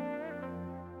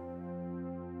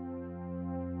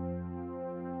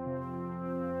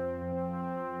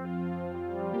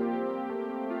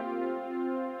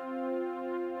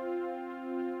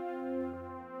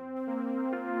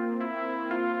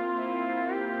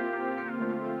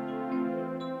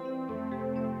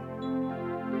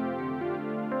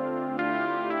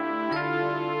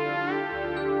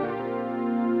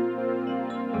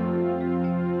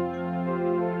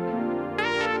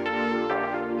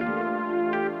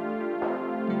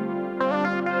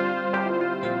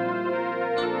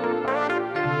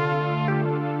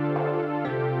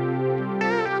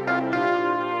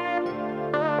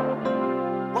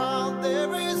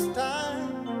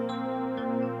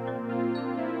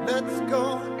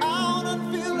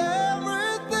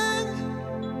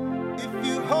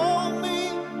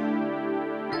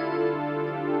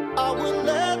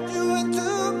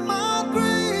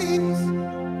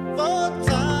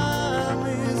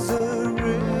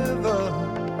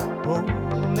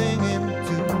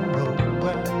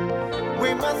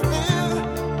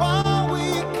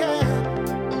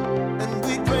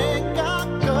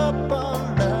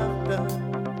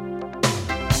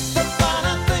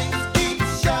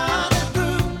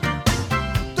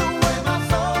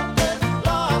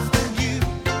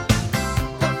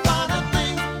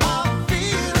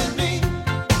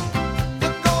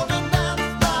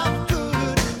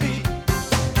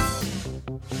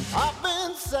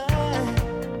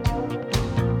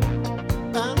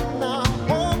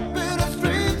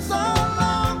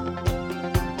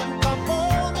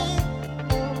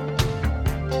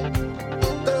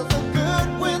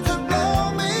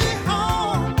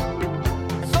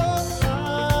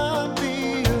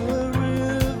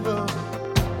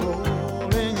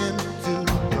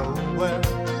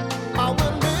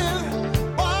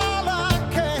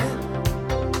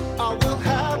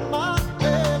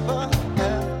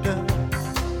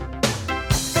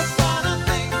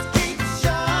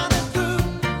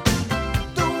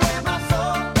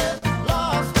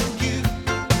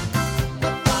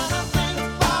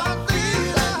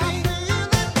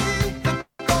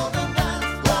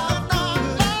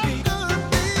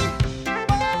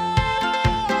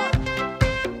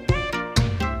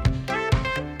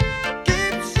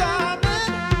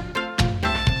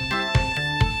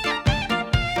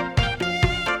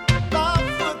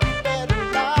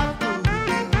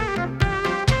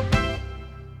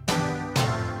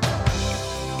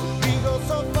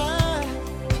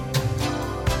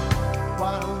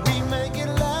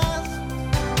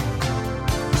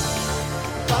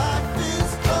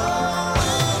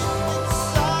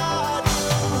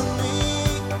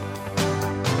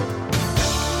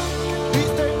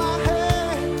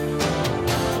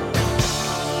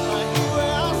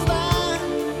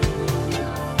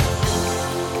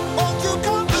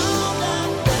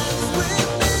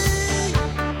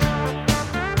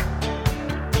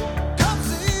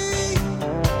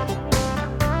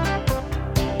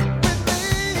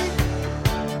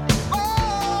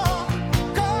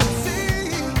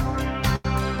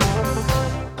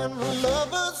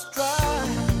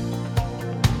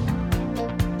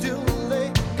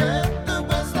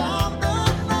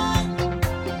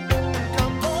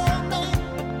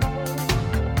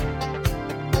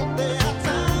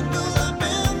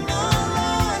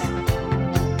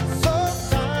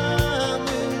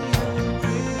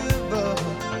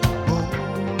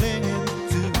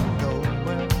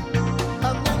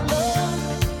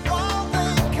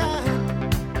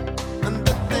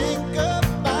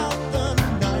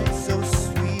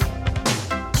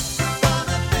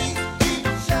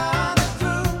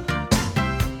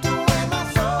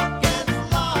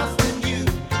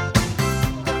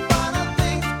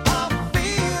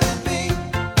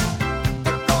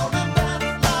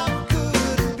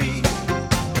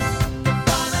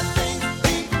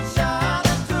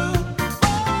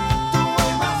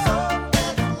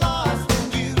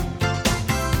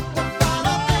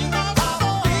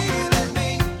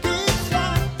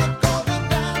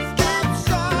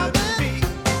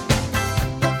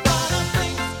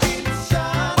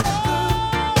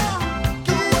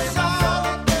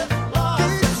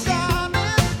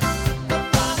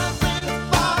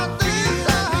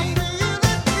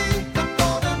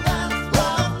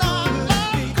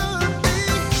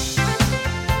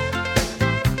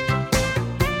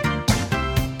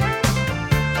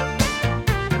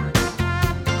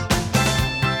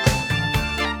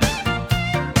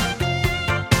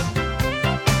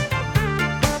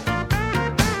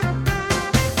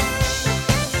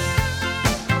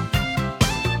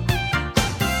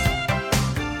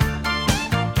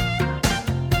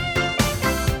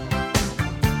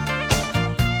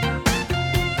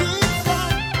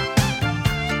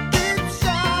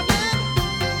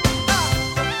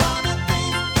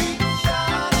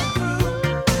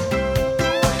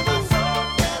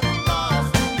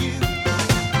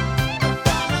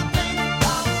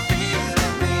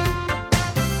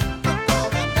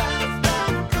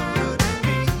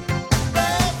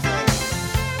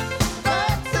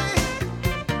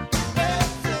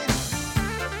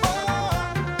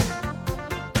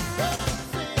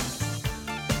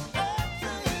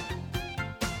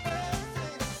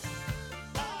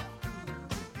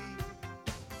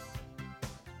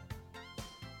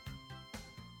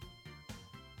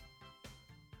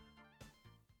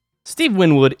 Steve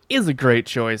Winwood is a great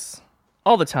choice.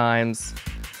 All the times.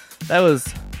 That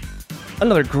was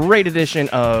another great edition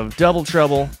of Double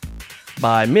Trouble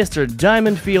by Mr.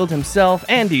 Diamond Field himself,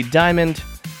 Andy Diamond.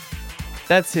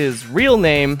 That's his real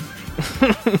name.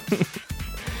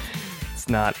 It's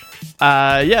not.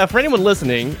 Yeah, for anyone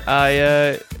listening,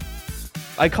 I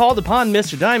called upon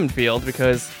Mr. Diamond Field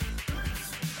because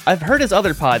I've heard his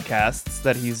other podcasts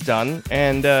that he's done,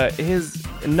 and his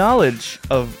knowledge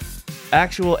of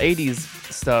actual 80s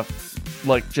stuff,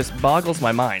 like, just boggles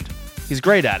my mind. He's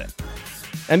great at it.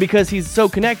 And because he's so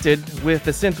connected with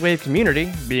the synthwave community,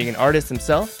 being an artist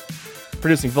himself,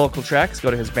 producing vocal tracks,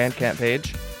 go to his Bandcamp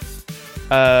page,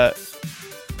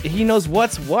 he knows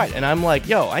what's what, and I'm like,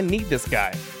 yo, I need this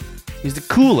guy. He's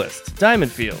the coolest.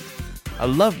 Diamond Field, I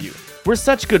love you. We're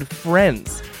such good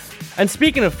friends. And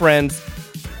speaking of friends,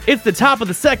 it's the top of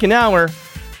the second hour.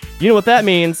 You know what that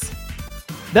means?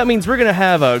 That means we're going to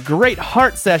have a great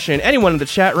heart session. Anyone in the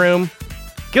chat room,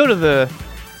 go to the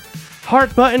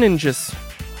heart button and just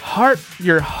heart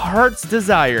your heart's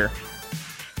desire.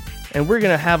 And we're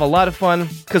going to have a lot of fun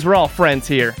because we're all friends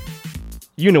here.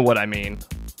 You know what I mean.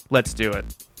 Let's do it.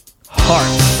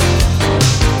 Hearts.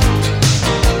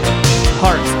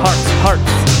 Hearts, hearts,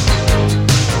 hearts.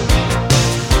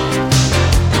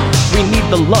 We need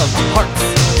the love,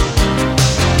 hearts.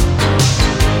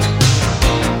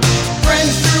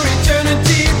 Friends through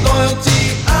eternity,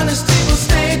 loyalty, honesty will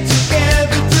stay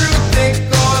together through thick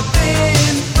or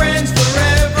thin. Friends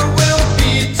forever will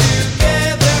be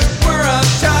together. We're up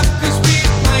top 'cause we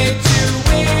play to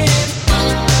win.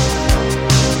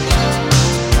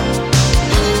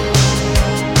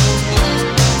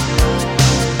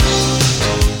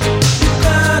 You've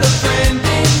got a friend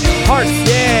in me. Hearts,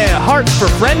 yeah, hearts for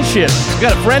friendship.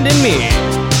 Got a friend in me.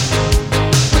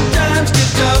 When times get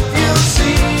tough, you'll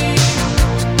see.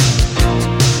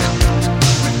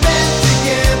 We've been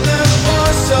together for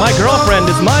so My girlfriend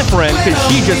is my friend because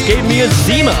she just gave me a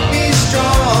Zima. Be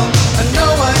strong. I know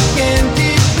I can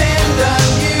depend on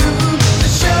you to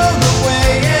show the way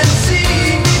and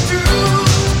see me through.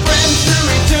 Friends through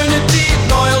eternity,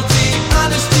 loyalty,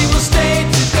 honesty will stay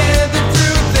together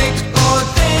through thick or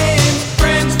thin.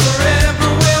 Friends forever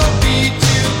will be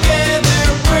together.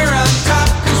 We're on top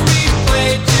 'cause we play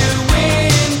to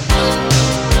win.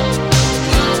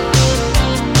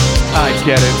 I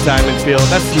get it, Diamond Field.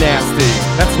 That's nasty.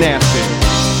 That's nasty.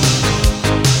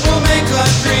 We'll make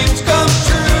our dreams come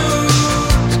true.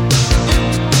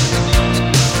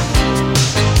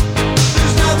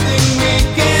 There's nothing we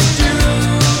can't do.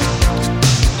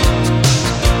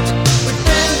 We've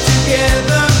been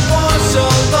together for so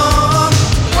long.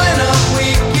 When I'm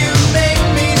weak, you make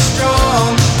me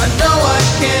strong. I know I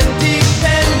can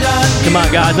depend on you. Come on,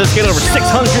 guys. Let's get over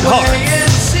 600 Show the way hearts.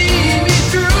 and see me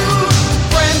through.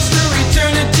 Friends through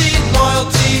eternity,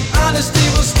 loyalty, honesty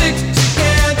will stick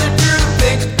together through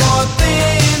thick or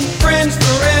thin. Friends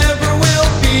forever will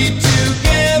be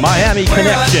together. Miami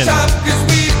Connection. We're on top 'cause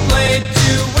we play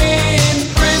to win.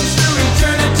 Friends through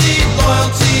eternity,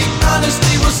 loyalty,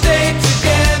 honesty will stay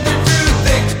together through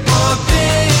thick or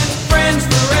thin. Friends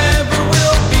forever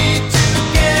will be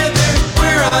together.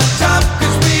 We're on top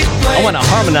 'cause we play I want to to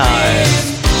harmonize. win.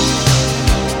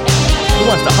 Who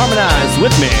wants to harmonize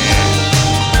with me?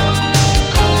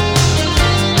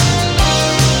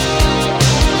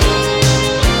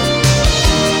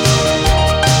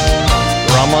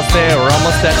 We're almost there. We're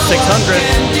almost at 600.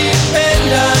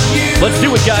 Let's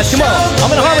do it, guys. Come on. I'm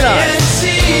gonna harmonize.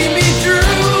 See me through.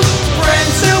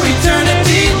 Friends through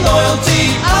eternity,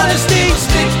 loyalty, honesty,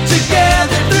 stick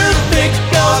together through thick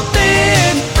or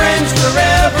thin. Friends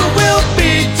forever will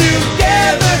be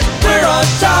together. We're on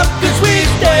top 'cause we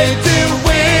stay to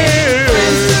win.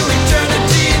 Friends through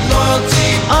eternity,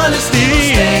 loyalty, honesty, will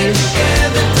stay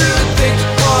together through thick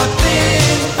or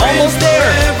thin. Almost Friends there.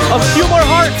 forever A few will more be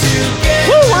hearts. together.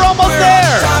 Woo, we're almost We're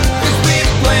there. on top 'cause we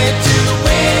play to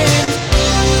win.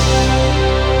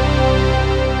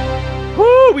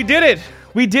 Woo, we did it.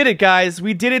 We did it, guys.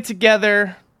 We did it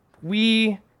together.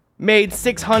 We made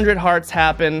 600 hearts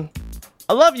happen.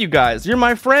 I love you guys. You're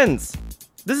my friends.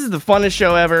 This is the funnest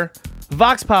show ever.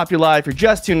 Vox Populi, if you're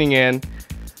just tuning in.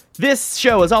 This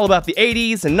show is all about the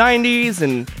 80s and 90s,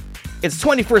 and it's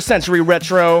 21st century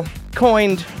retro,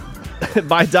 coined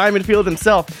by Diamond Field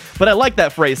himself. But I like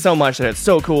that phrase so much that it's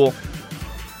so cool.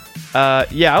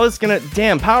 Yeah, I was gonna...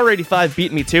 Damn, Power 85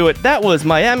 beat me to it. That was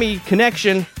Miami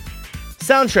Connection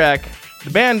soundtrack. The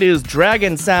band is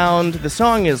Dragon Sound. The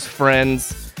song is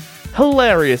Friends.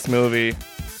 Hilarious movie.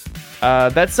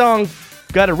 That song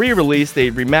got a re-release. They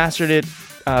remastered it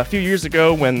a few years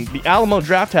ago when the Alamo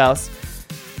Drafthouse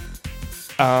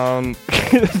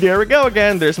There we go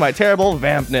again. There's my terrible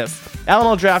vampness.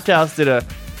 Alamo Drafthouse did a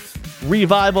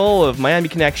revival of Miami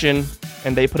Connection,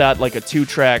 and they put out like a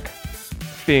 2-track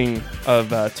thing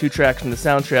of 2 tracks from the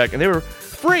soundtrack, and they were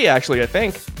free, actually, I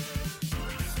think.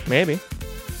 Maybe.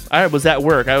 I was at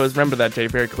work. I always remember that day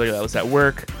very clearly. I was at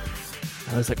work.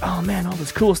 I was like, oh man, all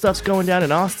this cool stuff's going down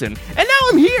in Austin. And now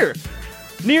I'm here!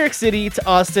 New York City to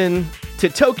Austin to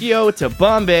Tokyo to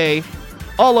Bombay,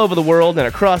 all over the world and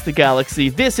across the galaxy.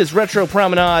 This is Retro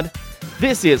Promenade.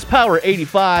 This is Power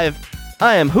 85.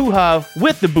 I am Hoo-Ha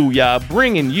with the Booyah,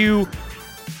 bringing you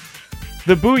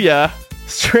the Booyah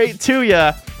straight to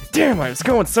ya. Damn, I was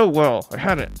going so well. I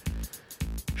had it.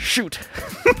 Shoot.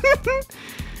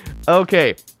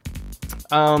 Okay.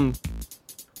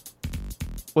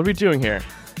 What are we doing here?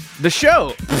 The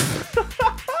show.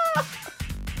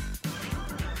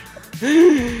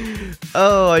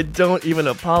 Oh, I don't even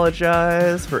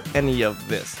apologize for any of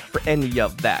this, for any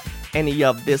of that, any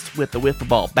of this with the wiffle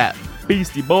ball bat.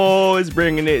 Beastie Boys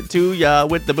bringing it to ya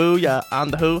with the Booyah on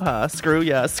the hoo-ha. Screw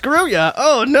ya, screw ya.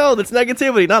 Oh no, that's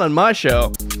negativity, not on my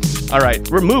show. All right,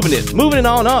 we're moving it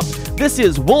on up. This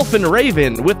is Wolf and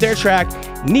Raven with their track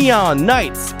Neon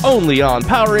Nights, only on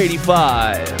Power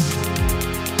 85.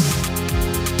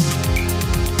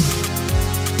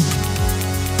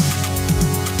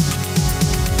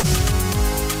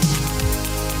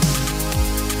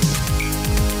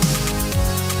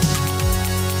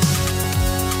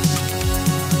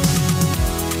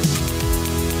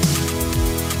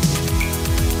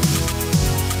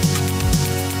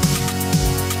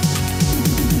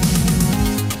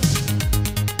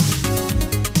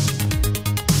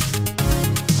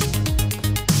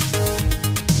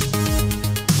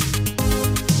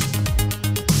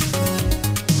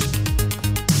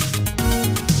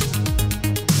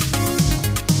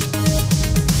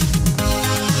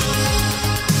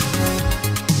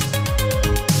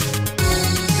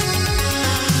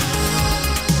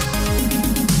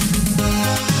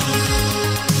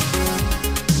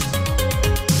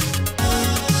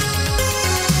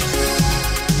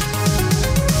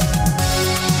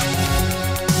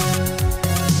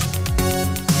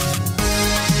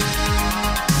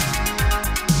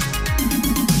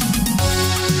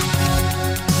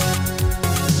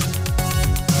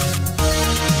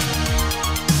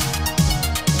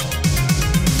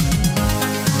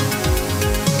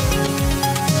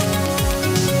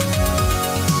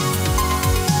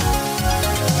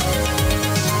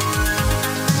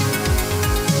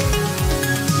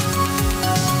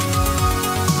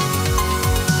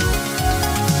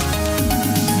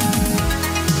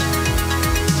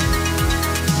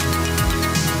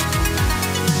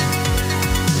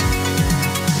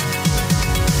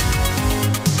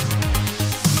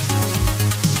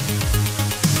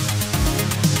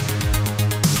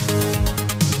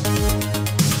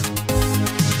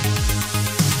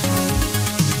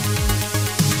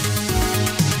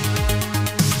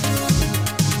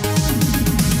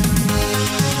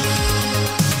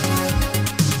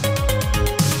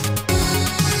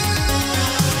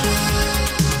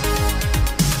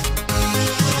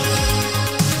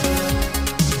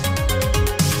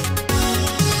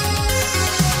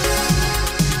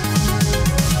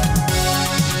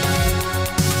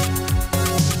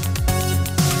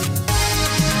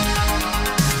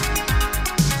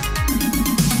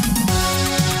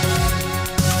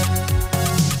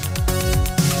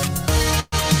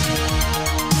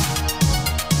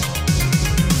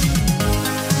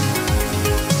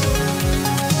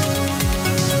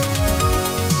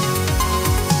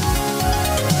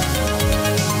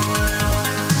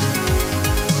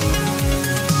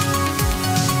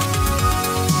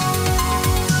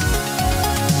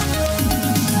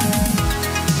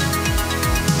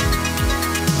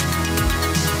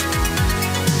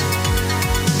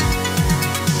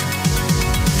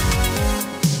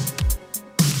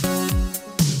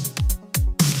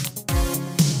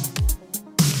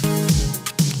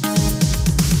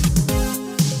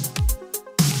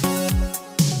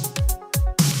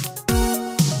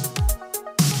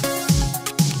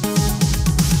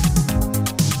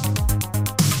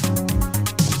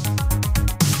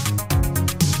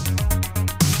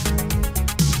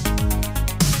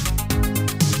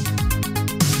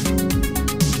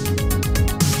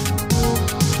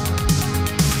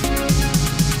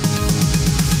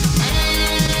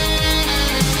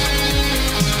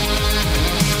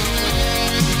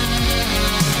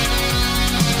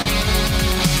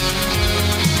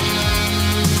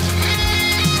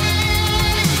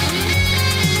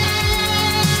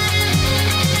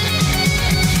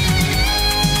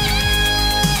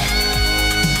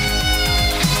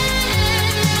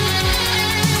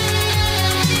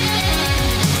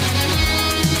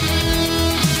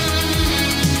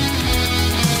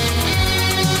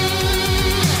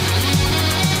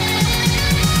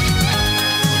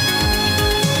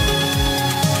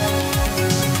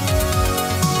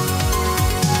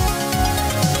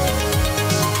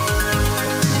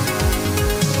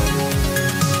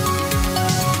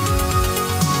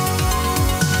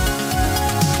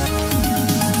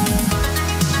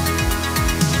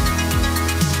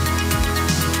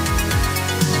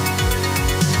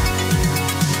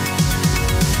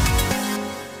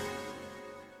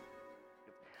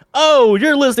 Oh,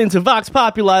 you're listening to Vox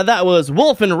Populi. That was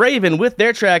Wolf and Raven with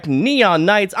their track Neon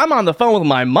Nights. I'm on the phone with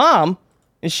my mom,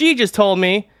 and she just told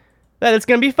me that it's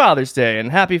going to be Father's Day.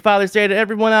 And happy Father's Day to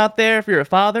everyone out there if you're a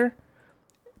father.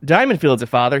 Diamond Field's a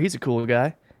father. He's a cool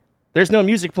guy. There's no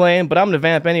music playing, but I'm going to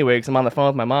vamp anyway because I'm on the phone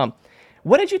with my mom.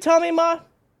 What did you tell me, Ma?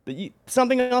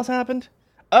 Something else happened?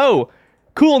 Oh,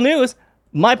 cool news.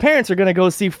 My parents are going to go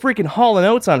see freaking Hall &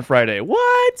 Oates on Friday.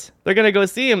 What? They're going to go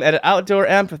see him at an outdoor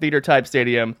amphitheater type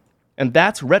stadium. And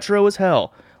that's retro as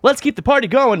hell. Let's keep the party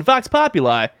going. Vox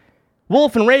Populi.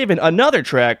 Wolf and Raven, another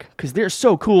track, because they're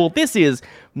so cool. This is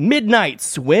Midnight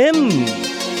Swim.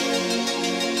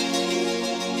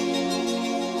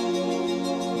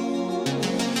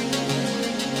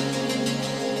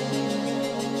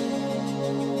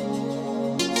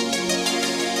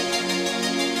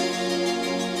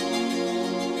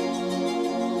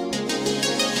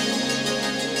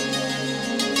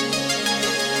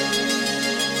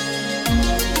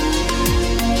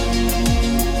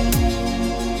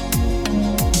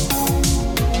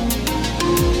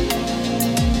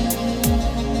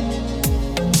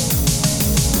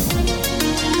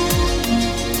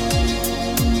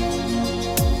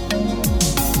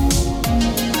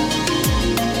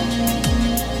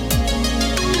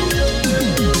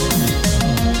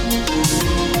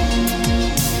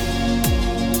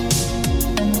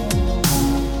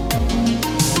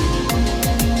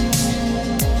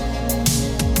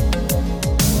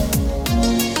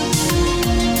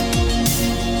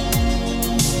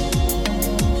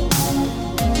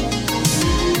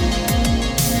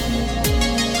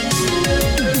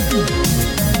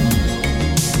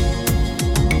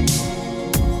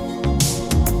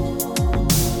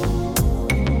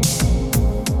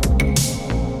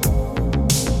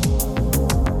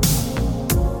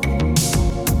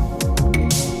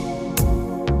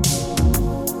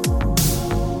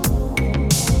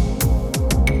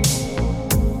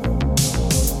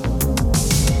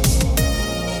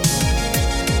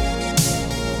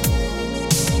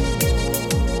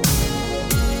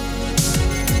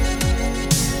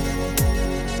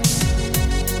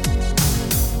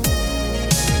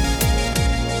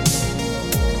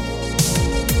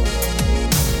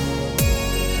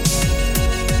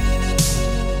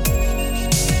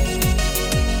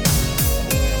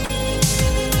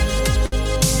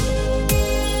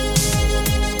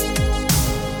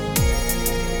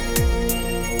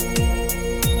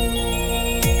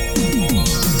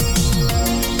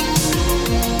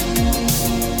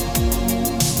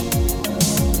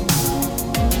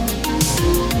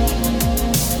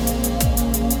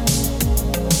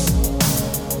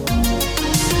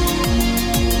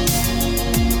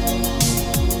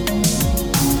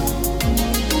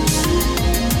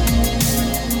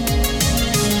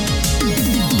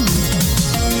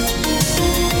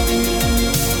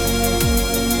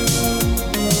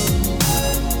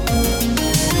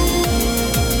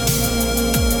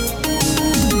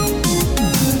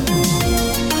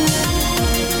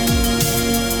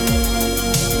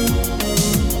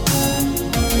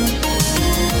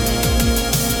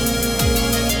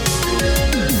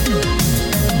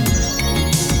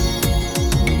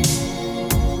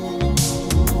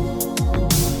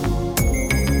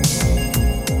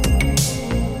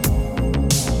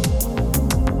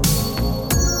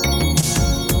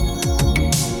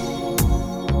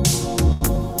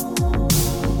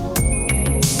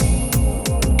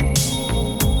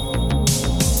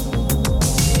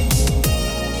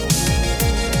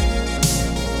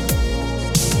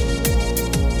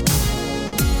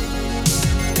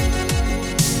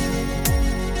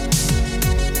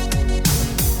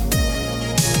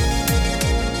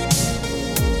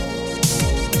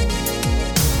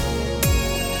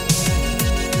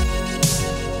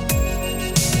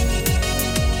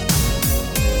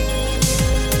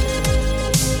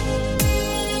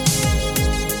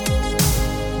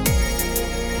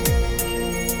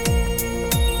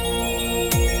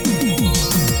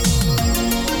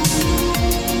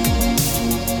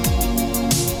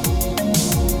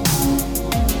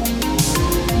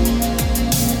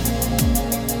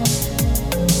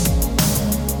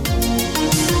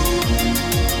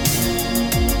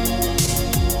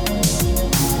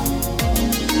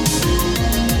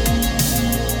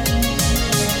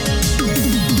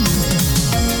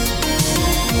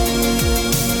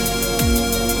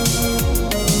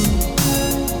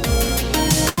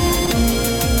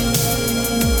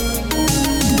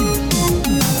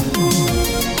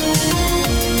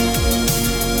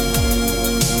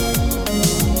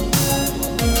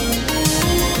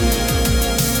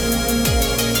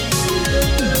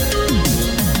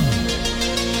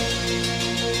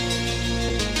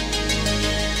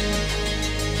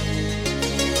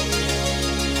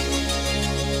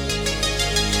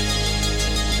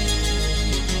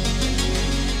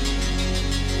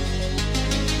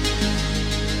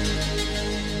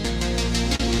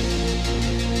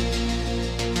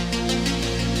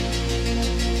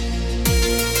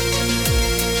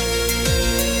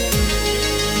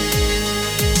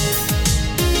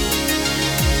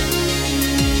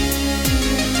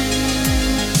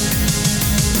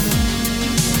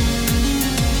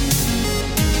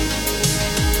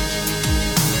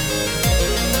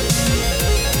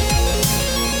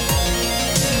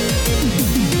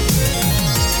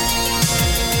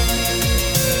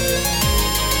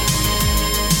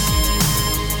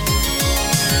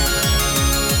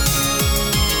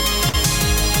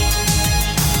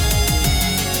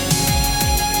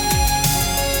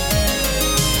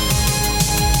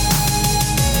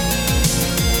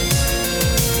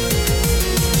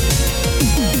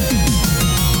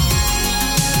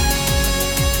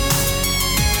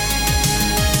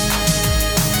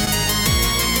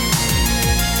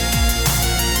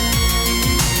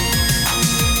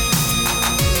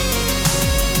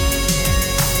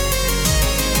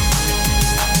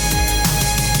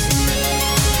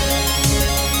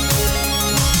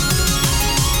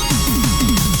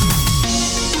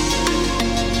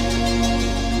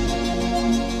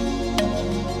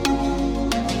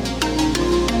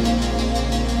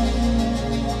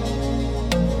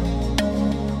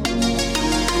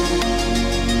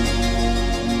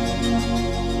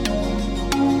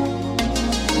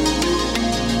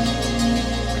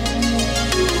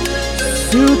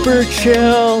 super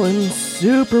chill and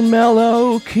super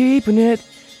mellow, keeping it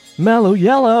mellow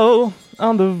yellow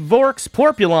on the Vorx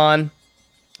Porpulon.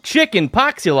 Chicken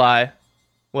Poxuli.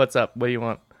 What's up? What do you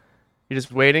want? You're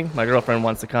just waiting? My girlfriend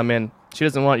wants to come in. She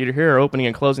doesn't want you to hear her opening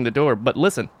and closing the door. But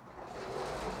listen,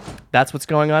 that's what's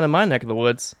going on in my neck of the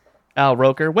woods. Al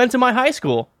Roker went to my high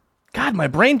school. God, my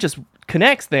brain just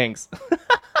connects things.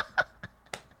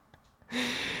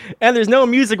 And there's no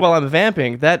music while I'm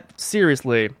vamping. That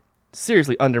seriously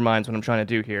undermines what I'm trying to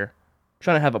do here. I'm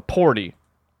trying to have a party.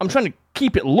 I'm trying to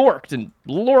keep it lorked and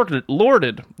lorded.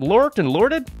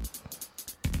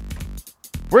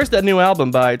 Where's that new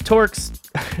album by Torx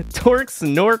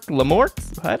Nork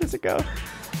Lamort? How does it go?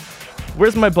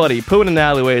 Where's my buddy? Pooh in an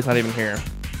Alleyway is not even here.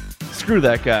 Screw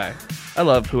that guy. I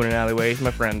love Pooh in an Alleyway. He's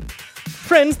my friend.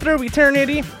 Friends through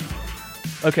eternity.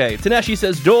 Okay, Taneshi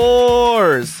says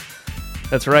Doors.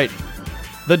 That's right.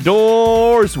 The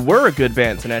Doors were a good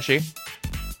band, Taneshi.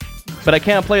 But I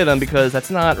can't play them because that's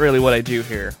not really what I do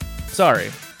here.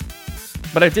 Sorry.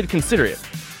 But I did consider it.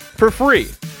 For free.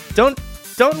 Don't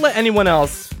let anyone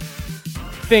else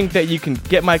think that you can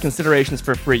get my considerations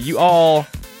for free. You all,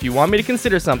 if you want me to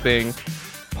consider something,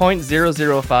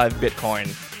 0.005 Bitcoin.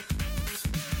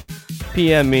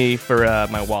 PM me for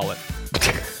my wallet.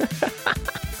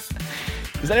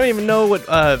 Does anyone even know what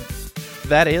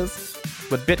that is?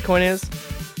 What Bitcoin is?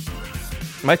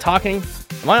 Am I talking?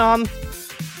 Am I on?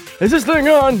 Is this thing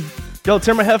on? Yo,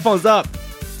 turn my headphones up.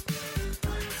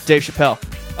 Dave Chappelle.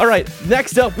 Alright,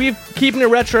 next up, we've keeping it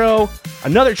retro,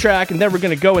 another track, and then we're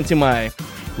gonna go into my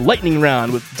lightning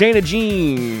round with Dana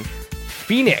Jean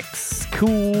Phoenix.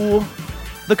 Cool.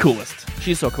 The coolest.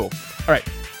 She's so cool. Alright,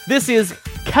 this is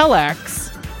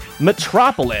Kallax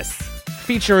Metropolis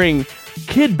featuring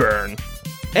Kidburn.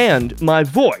 And my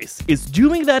voice is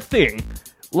doing that thing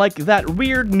like that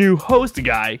weird new host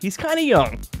guy. He's kind of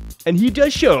young, and he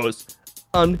does shows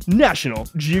on National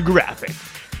Geographic.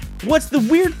 What's the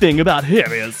weird thing about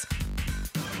him is,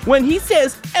 when he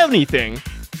says anything,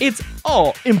 it's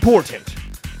all important.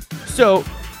 So,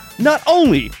 not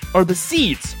only are the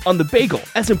seeds on the bagel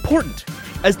as important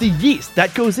as the yeast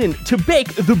that goes in to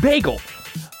bake the bagel,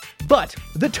 but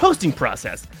the toasting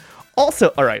process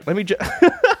also, alright, let me just,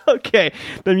 okay,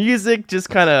 the music just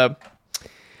kind of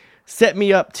set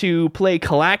me up to play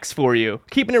Kallax for you.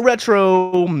 Keeping it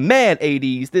retro, mad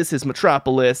 80s, this is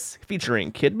Metropolis,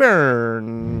 featuring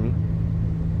Kidburn.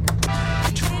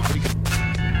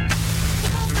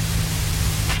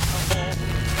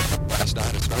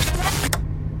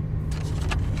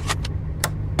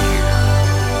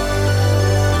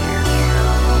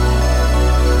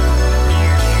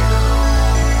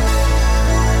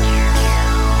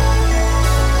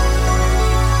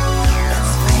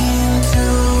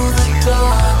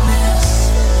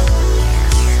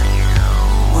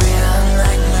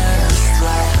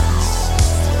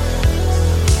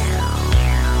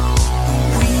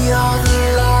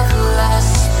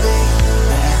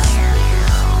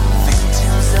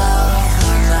 Victims of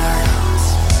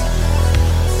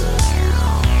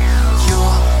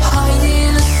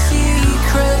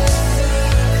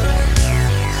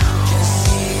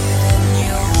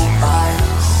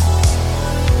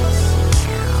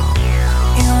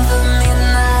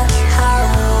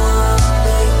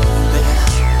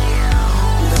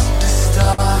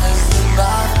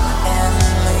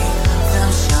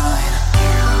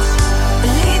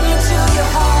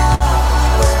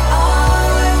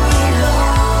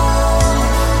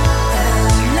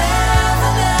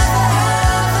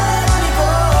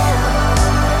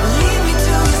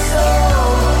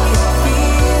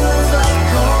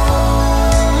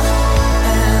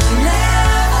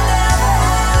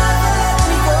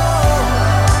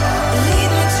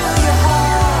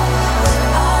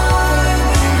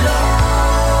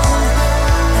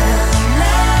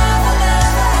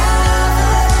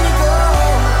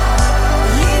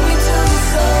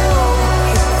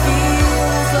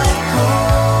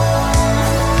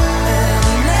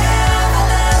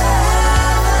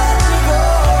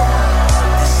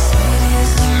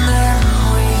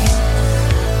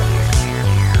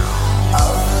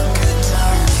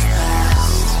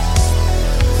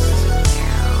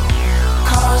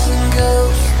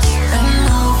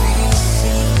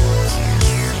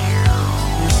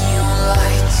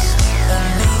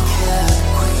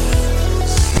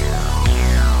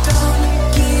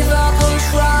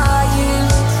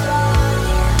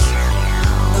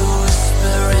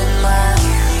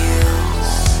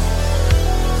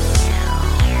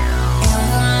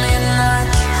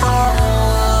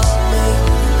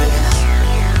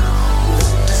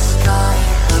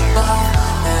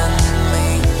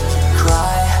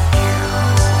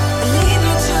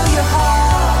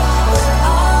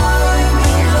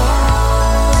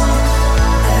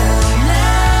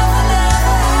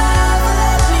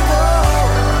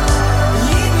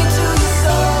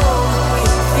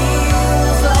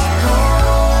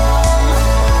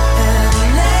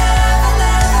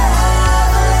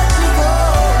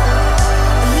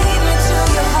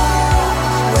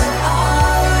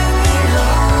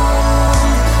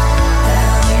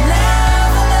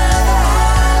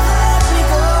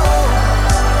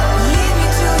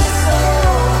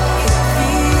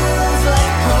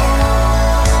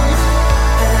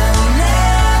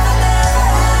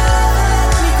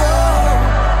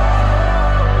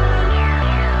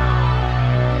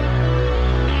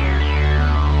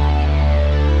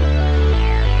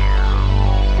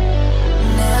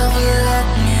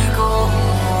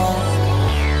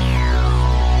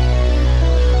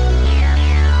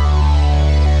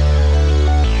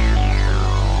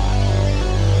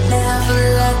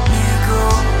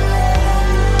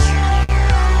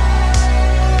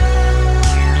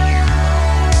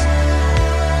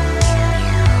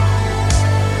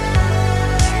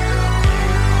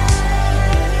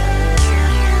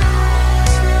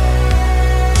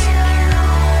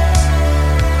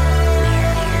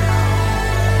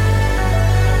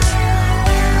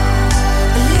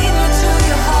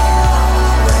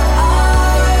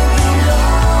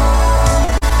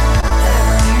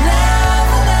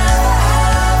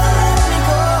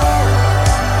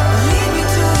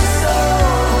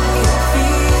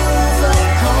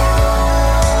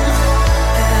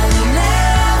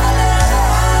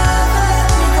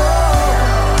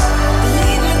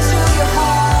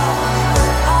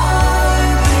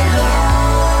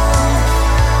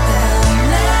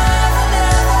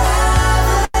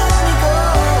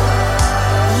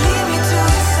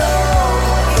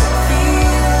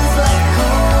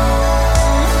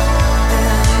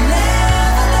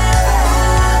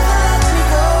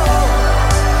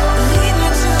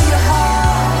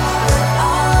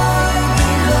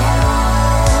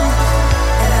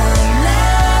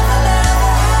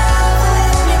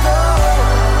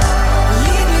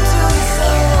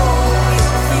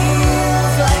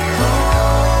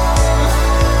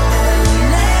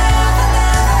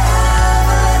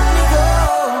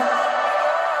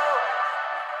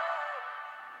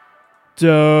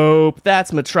dope.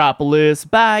 That's Metropolis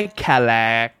by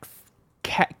Calax.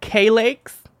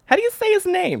 Calax? How do you say his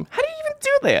name? How do you even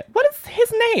do that? What is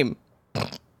his name?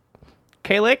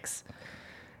 Calax?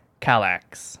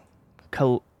 Calax.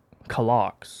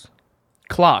 Clocks.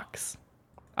 Clocks.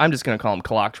 I'm just going to call him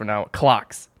Clocks for now.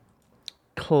 Clocks.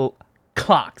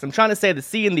 Clocks. I'm trying to say the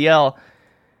C and the L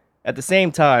at the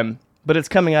same time, but it's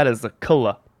coming out as a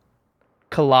cola.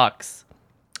 Clocks.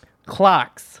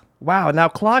 Clocks. Wow, now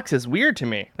clocks is weird to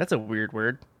me. That's a weird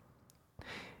word.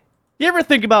 You ever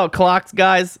think about clocks,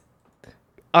 guys?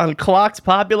 On Clocks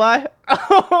Populi?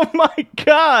 Oh my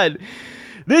god!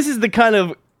 This is the kind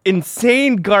of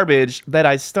insane garbage that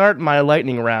I start my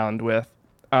lightning round with.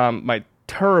 My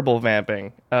terrible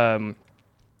vamping.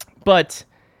 But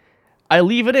I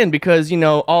leave it in because,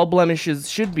 all blemishes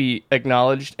should be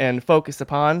acknowledged and focused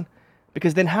upon.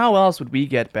 Because then how else would we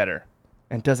get better?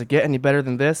 And does it get any better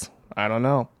than this? I don't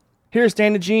know. Here's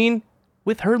Dana Jean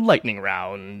with her lightning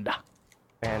round.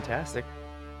 Fantastic.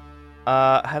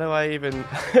 How do I even...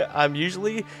 I'm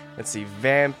usually,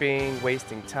 vamping,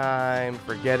 wasting time,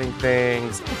 forgetting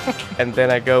things. And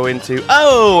then I go into,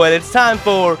 and it's time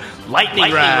for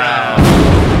lightning round.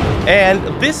 And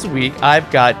this week,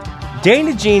 I've got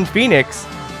Dana Jean Phoenix.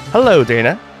 Hello,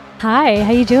 Dana. Hi,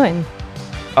 how you doing?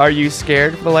 Are you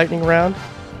scared for the lightning round?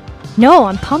 No,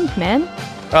 I'm pumped, man.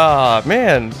 Aw,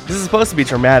 man. This is supposed to be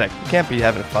dramatic. You can't be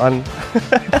having fun.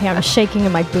 Okay, I'm shaking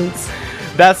in my boots.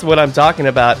 That's what I'm talking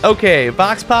about. Okay,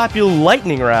 Vox Populi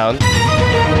lightning round.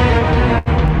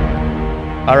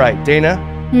 All right, Dana,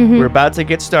 we're about to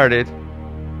get started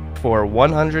for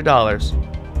 $100.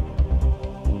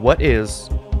 What is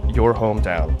your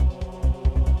hometown?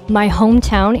 My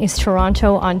hometown is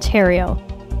Toronto, Ontario.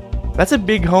 That's a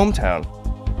big hometown.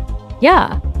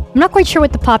 Yeah, I'm not quite sure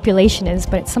what the population is,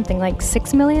 but it's something like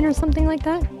 6 million or something like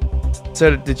that.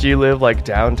 So did you live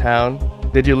downtown?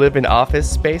 Did you live in office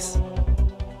space?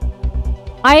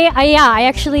 I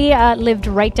actually lived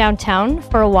right downtown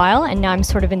for a while, and now I'm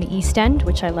sort of in the East End,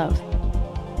 which I love.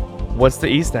 What's the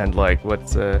East End like?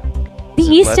 The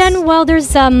East End? Well,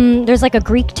 there's like a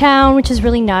Greek town, which is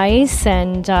really nice,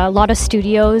 and a lot of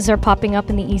studios are popping up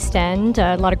in the East End.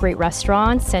 A lot of great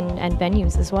restaurants and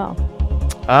venues as well.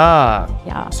 Ah.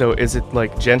 Yeah. So is it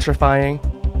gentrifying?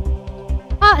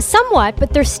 Somewhat,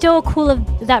 but there's still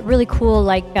that really cool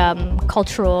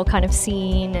cultural kind of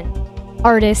scene and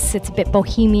artists. It's a bit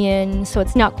bohemian, so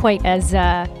it's not quite as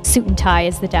suit and tie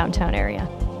as the downtown area.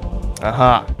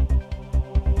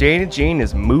 Dana Jean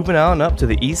is moving on up to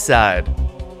the east side.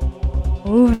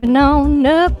 Moving on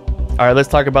up. All right, let's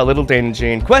talk about little Dana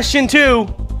Jean. Question 2.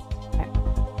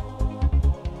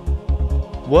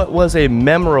 What was a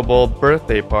memorable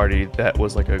birthday party that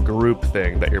was a group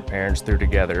thing that your parents threw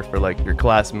together for your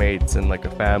classmates and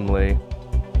a family?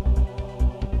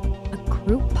 A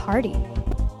group party?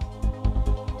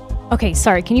 Okay,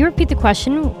 sorry, can you repeat the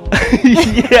question?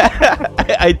 Yeah,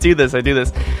 I do this.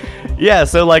 Yeah,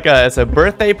 so it's a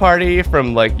birthday party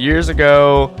from years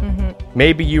ago. Mm-hmm.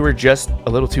 Maybe you were just a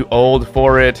little too old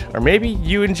for it, or maybe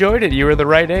you enjoyed it. You were the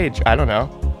right age. I don't know.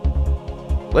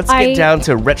 Let's get down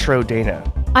to retro Dana.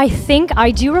 I think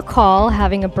I do recall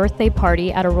having a birthday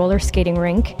party at a roller skating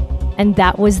rink, and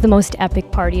that was the most epic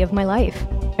party of my life.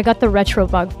 I got the retro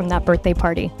bug from that birthday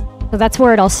party. So that's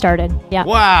where it all started. Yeah.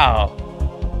 Wow.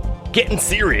 Getting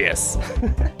serious.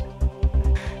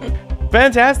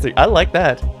 Fantastic. I like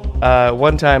that.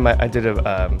 One time I did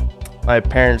my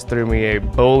parents threw me a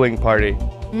bowling party.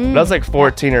 But I was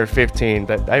 14 or 15.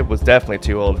 I was definitely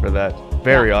too old for that.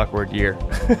 Very awkward year.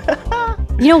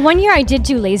 One year I did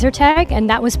do laser tag, and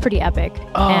that was pretty epic.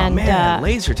 Oh, man,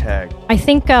 laser tag. I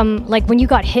think, when you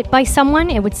got hit by someone,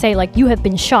 it would say, you have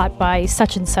been shot by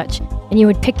such and such, and you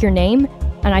would pick your name,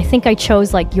 and I think I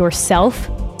chose, yourself.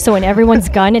 So in everyone's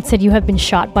gun, it said you have been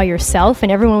shot by yourself,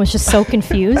 and everyone was just so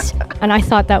confused, and I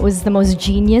thought that was the most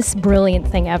genius, brilliant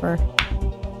thing ever.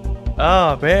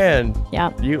 Oh, man.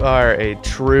 Yeah. You are a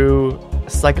true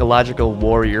psychological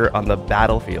warrior on the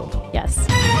battlefield. Yes.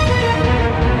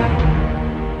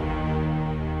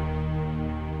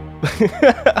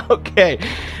 Okay,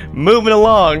 moving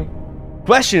along.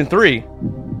 Question 3.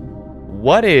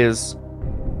 What is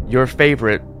your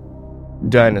favorite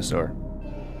dinosaur?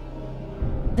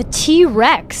 The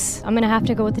T-Rex. I'm going to have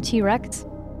to go with the T-Rex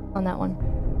on that one.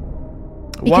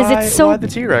 Because it's so why the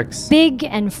T-Rex? Big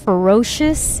and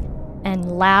ferocious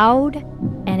and loud,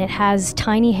 and it has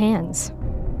tiny hands,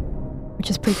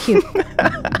 which is pretty cute.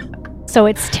 So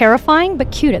it's terrifying,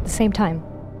 but cute at the same time.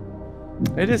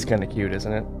 It is kind of cute,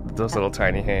 isn't it? Those little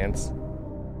tiny hands.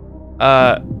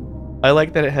 I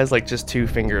like that it has just 2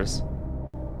 fingers.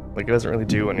 It doesn't really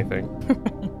do anything.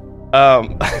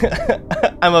 I'm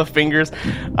a fingers.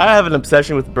 I have an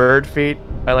obsession with bird feet.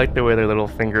 I like the way their little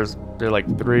fingers, they're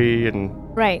like 3 and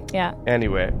Right, yeah.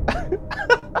 anyway.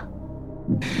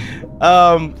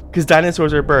 Because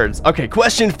dinosaurs are birds. Okay,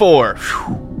 question 4.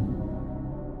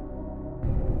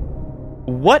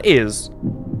 What is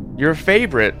your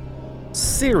favorite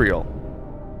cereal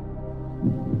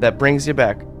that brings you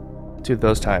back to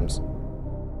those times?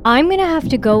 I'm going to have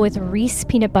to go with Reese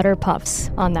Peanut Butter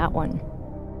Puffs on that one.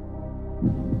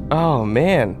 Oh,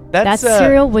 man. That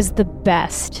cereal was the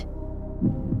best.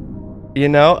 You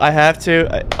know, I have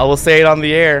to. I will say it on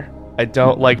the air. I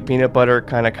don't like peanut butter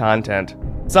kind of content.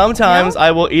 Sometimes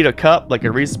I will eat a cup, like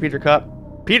a Reese's Peter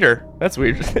cup. Peter? That's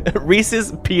weird.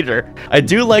 Reese's Peter. I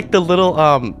do like the little,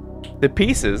 the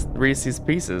pieces, Reese's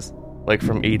Pieces, like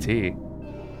from E.T.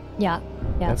 Yeah.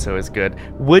 That's always good.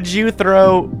 Would you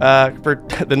throw, for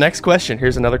the next question,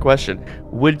 here's another question.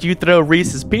 Would you throw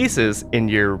Reese's Pieces in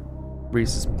your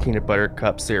Reese's Peanut Butter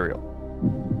Cup cereal?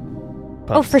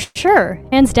 Puffs. Oh, for sure.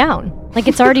 Hands down. Like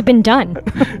it's already been done.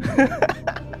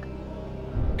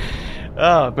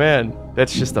 Oh, man.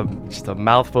 That's just a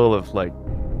mouthful of, like,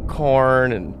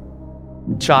 corn and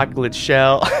chocolate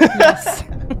shell. Yes.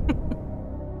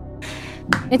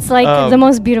 It's like the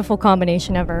most beautiful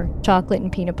combination ever. Chocolate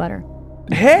and peanut butter.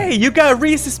 Hey, you got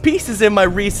Reese's Pieces in my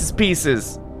Reese's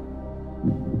Pieces.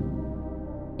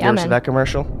 Yeah, you ever man. see that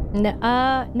commercial? No.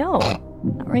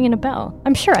 Not ringing a bell.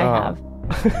 I'm sure I have.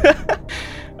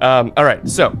 All right,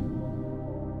 so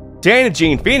Dana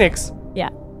Jean Phoenix, Yeah.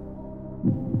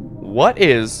 what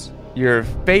is your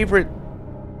favorite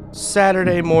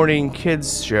Saturday morning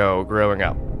kids show growing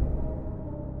up?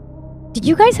 Did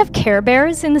you guys have Care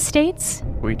Bears in the States?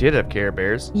 We did have Care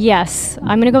Bears. Yes.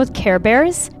 I'm going to go with Care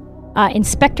Bears.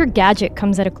 Inspector Gadget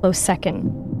comes at a close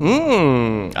second.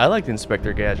 I liked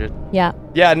Inspector Gadget. Yeah.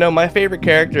 Yeah, no, my favorite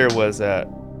character was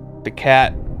the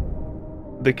cat.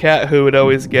 The cat who would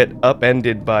always get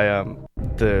upended by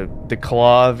the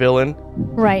claw villain.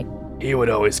 Right. He would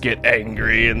always get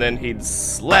angry, and then he'd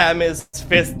slam his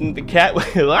fist, and the cat would.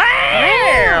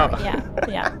 Yeah.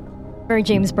 Very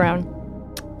James Brown.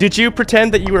 Did you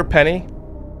pretend that you were Penny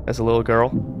as a little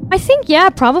girl? I think, yeah,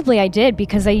 probably I did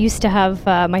because I used to have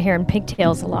my hair in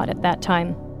pigtails a lot at that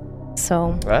time.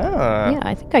 So, yeah,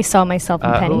 I think I saw myself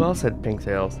in Penny. Who else had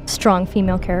pigtails? Strong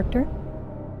female character.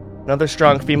 Another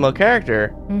strong female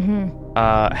character.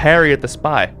 Harriet the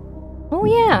Spy. Oh,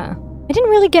 yeah. I didn't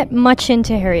really get much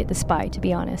into Harriet the Spy, to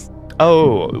be honest.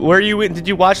 Oh, did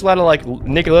you watch a lot of like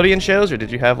Nickelodeon shows, or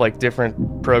did you have like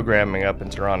different programming up in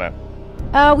Toronto?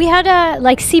 We had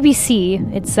like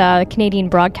CBC. It's a Canadian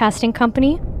Broadcasting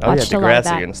Company. Oh, Watched yeah, a lot of Degrassi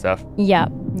that. and stuff. Yeah.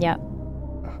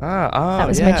 That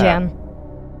was my jam.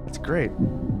 That's great.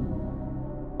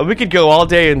 We could go all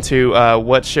day into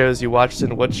what shows you watched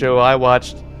and what show I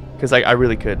watched, because I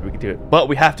really could. We could do it. But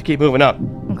we have to keep moving up.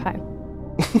 Okay.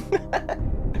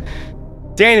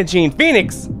 Dana Jean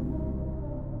Phoenix.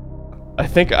 I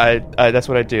think that's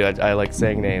what I do. I like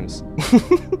saying names.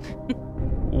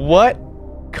 What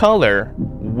color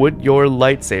would your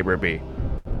lightsaber be?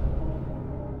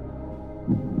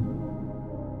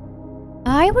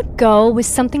 I would go with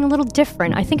something a little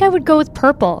different. I think I would go with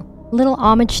purple. A little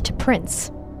homage to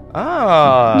Prince.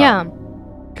 Ah. Yeah.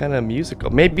 Kind of musical.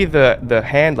 Maybe the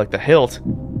hand, like the hilt,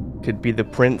 could be the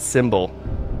Prince symbol.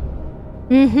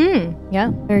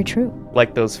 Yeah, very true.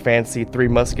 Like those fancy Three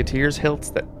Musketeers hilts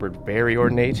that were very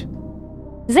ornate.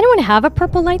 Does anyone have a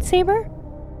purple lightsaber?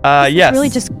 Yes. Really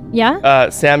just, yeah?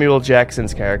 Samuel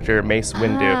Jackson's character, Mace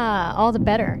Windu. Ah, all the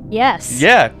better. Yes.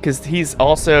 Yeah, because he's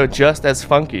also just as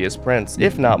funky as Prince,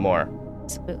 if not more.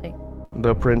 Absolutely.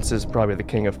 Though Prince is probably the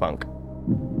king of funk.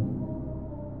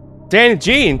 Dana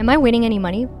Jean! Am I winning any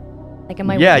money? Like, am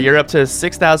I Yeah, winning you're up to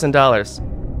 $6,000.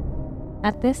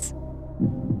 at this?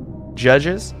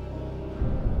 Judges?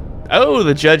 Oh,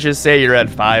 the judges say you're at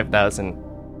 5,000.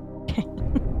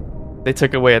 They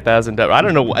took away $1,000. I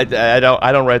don't know. I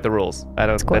don't write the rules. I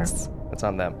don't. Score. That's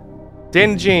on them.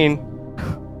 Dana Jean,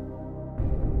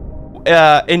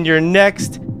 in your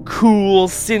next cool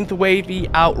synth-wavy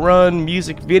Outrun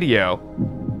music video,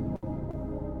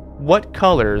 what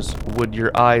colors would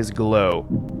your eyes glow?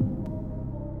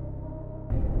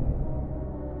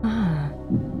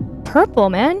 Purple,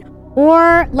 man.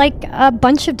 Or, like, a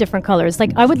bunch of different colors.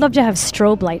 Like, I would love to have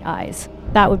strobe light eyes.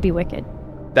 That would be wicked.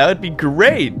 That would be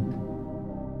great.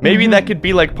 Maybe that could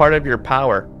be like part of your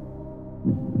power.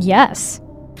 Yes.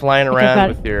 Flying Like around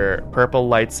with your purple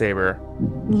lightsaber.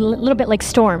 A little bit like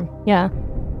Storm. Yeah.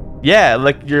 Yeah,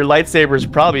 like your lightsaber is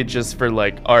probably just for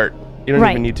like art. You don't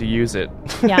Right. even need to use it.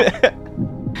 Yeah.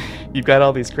 You've got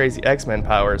all these crazy X-Men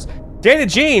powers. Dana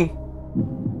Jean,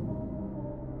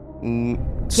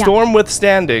 Storm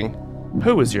withstanding,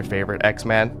 who was your favorite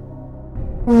X-Man?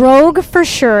 Rogue for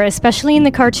sure, especially in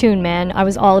the cartoon, man. I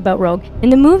was all about Rogue. In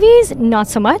the movies, not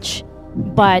so much.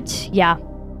 But yeah,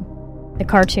 the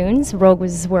cartoons, Rogue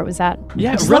was where it was at.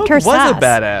 Yeah, I just Rogue loved her was sass. a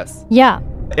badass. Yeah.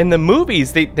 In the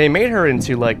movies, they made her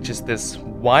into like just this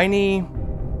whiny.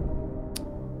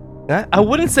 I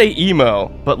wouldn't say emo,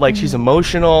 but like she's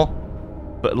emotional,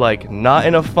 but like not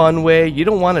in a fun way. You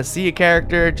don't want to see a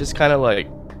character just kind of like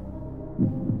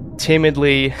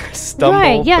timidly stumble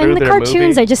Right, yeah, through in the their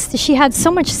cartoons, movie. she had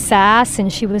so much sass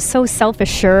and she was so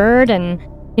self-assured and,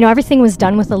 you know, everything was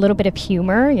done with a little bit of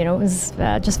humor. You know, it was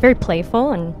just very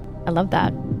playful and I love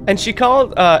that. And she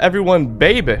called everyone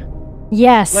baby.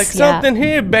 Yes, Like yeah. something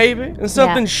here, baby, and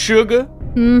something Yeah. sugar.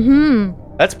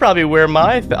 Mm-hmm. That's probably where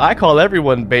I call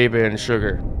everyone baby and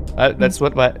sugar. That's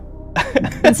what my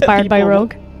Inspired by people-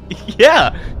 Rogue.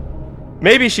 Yeah,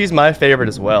 maybe she's my favorite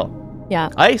as well. Yeah.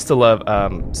 I used to love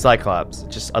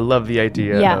Cyclops. I love the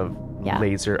idea Yeah, of yeah.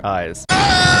 laser eyes.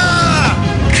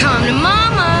 Come to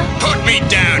Mama. Put me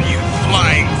down, you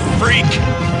flying freak!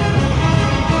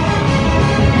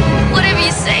 Whatever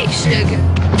you say, sugar.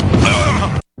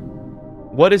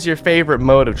 What is your favorite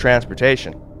mode of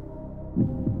transportation?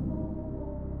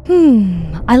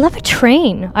 I love a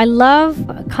train. I love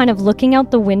kind of looking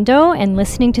out the window and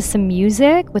listening to some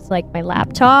music with like my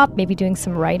laptop, maybe doing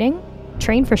some writing.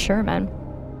 Train for sure, man.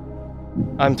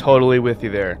 I'm totally with you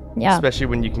there. Yeah. Especially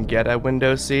when you can get a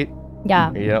window seat.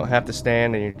 Yeah. You don't have to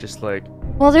stand and you're just like...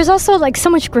 Well, there's also like so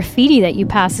much graffiti that you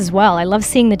pass as well. I love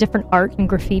seeing the different art and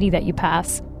graffiti that you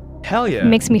pass. Hell yeah. It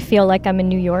makes me feel like I'm in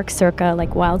New York circa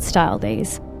like Wild Style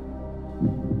days.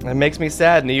 It makes me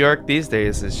sad. New York these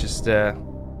days is just...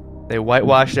 they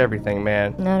whitewashed everything,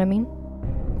 man. You know what I mean?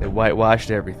 They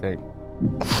whitewashed everything.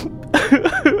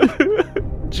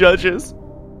 Judges.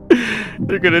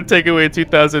 They're gonna take away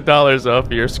 $2,000 off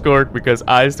of your score because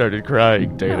I started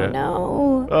crying, Dana. Oh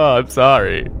no. Oh, I'm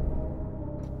sorry.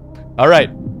 All right.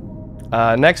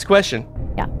 Next question.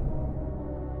 Yeah.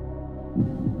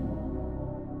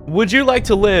 Would you like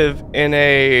to live in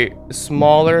a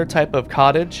smaller type of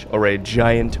cottage or a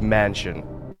giant mansion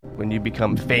when you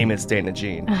become famous, Dana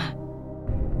Jean?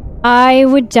 I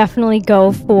would definitely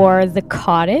go for the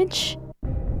cottage,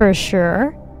 for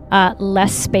sure.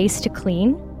 Less space to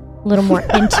clean, a little more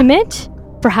intimate,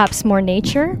 perhaps more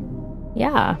nature.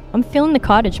 Yeah, I'm feeling the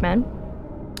cottage, man.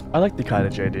 I like the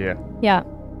cottage idea. Yeah.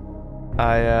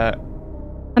 A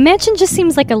A mansion just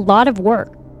seems like a lot of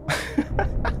work.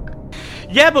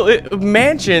 Yeah, but a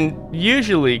mansion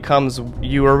usually comes,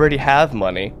 you already have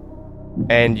money,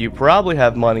 and you probably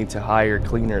have money to hire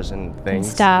cleaners and And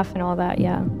things. staff and all that,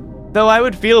 yeah. Though I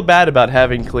would feel bad about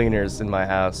having cleaners in my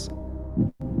house.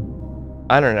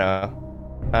 I don't know.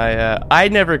 I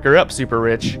never grew up super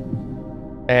rich,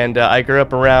 and I grew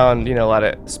up around, you know, a lot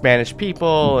of Spanish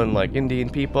people and like Indian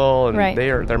people, and Right.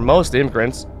 they're most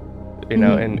immigrants, you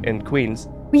know, in Queens.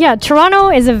 Yeah, Toronto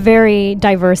is a very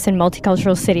diverse and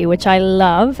multicultural city, which I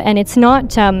love, and it's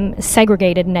not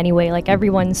segregated in any way. Like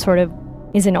everyone sort of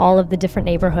is in all of the different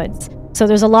neighborhoods. So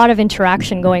there's a lot of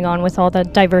interaction going on with all the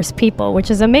diverse people,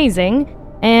 which is amazing.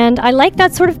 And I like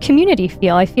that sort of community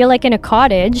feel. I feel like in a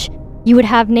cottage, you would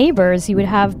have neighbors, you would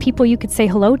have people you could say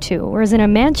hello to, whereas in a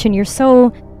mansion, you're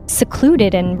so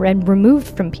secluded and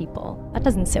removed from people. That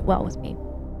doesn't sit well with me.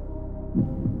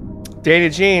 Dana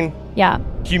Jean, Yeah.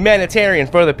 humanitarian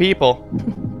for the people.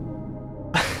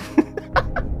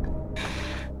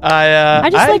 I I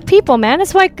just like people, man.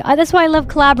 That's why I love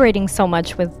collaborating so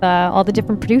much with all the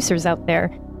different producers out there.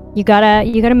 You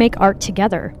gotta make art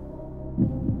together.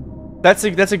 That's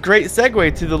a great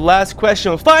segue to the last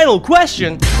question, final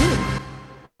question.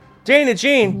 Dana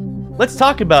Jean, let's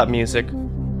talk about music.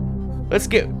 Let's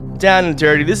get down and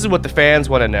dirty. This is what the fans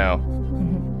want to know.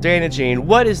 Dana Jean,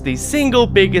 what is the single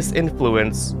biggest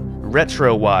influence,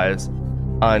 retro-wise,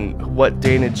 on what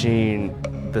Dana Jean,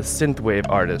 the synthwave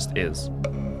artist, is?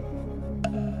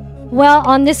 Well,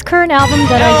 on this current album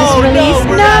that I just released,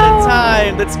 we're out of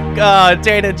time. Let's,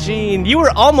 Dana Jean, you were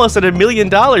almost at $1 million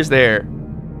there.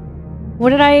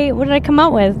 What did I come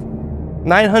out with?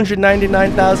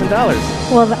 $999,000.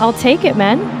 Well, I'll take it,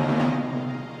 man.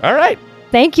 All right.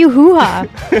 Thank you, hoo-ha.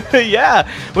 Yeah.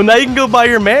 Well, now you can go buy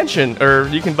your mansion, or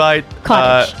you can buy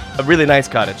Cottage. a really nice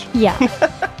cottage. Yeah.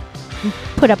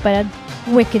 Put up a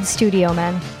wicked studio,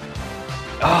 man.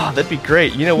 Oh, that'd be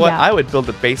great. You know what? Yeah. I would build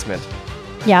a basement,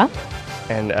 Yeah.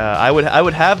 and I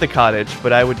would have the cottage,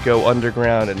 but I would go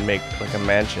underground and make like a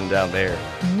mansion down there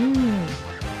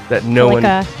that no like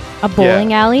one. a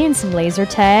bowling alley and some laser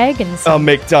tag and A some...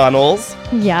 McDonald's,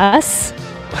 Yes.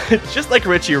 just like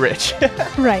Richie Rich.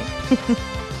 Right.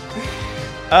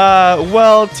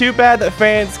 Well, too bad that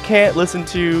fans can't listen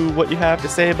to what you have to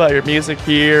say about your music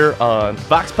here on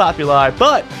Vox Populi,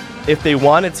 but if they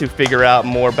wanted to figure out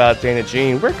more about Dana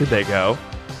Jean, where could they go?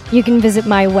 You can visit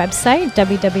my website,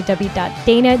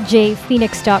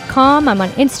 www.danajphoenix.com. I'm on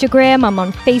Instagram, I'm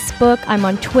on Facebook, I'm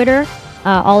on Twitter.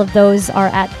 All of those are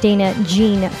at Dana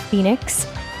Jean Phoenix.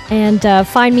 And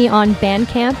find me on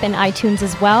Bandcamp and iTunes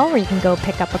as well, where you can go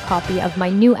pick up a copy of my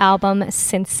new album,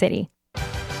 Synth City.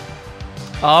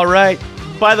 All right.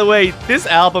 By the way, this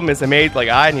album is amazing. Like,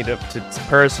 I need to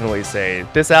personally say,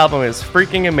 this album is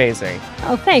freaking amazing.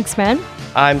 Oh, thanks, man.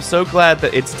 I'm so glad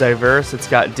that it's diverse. It's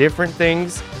got different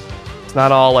things. It's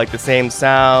not all like the same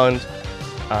sound.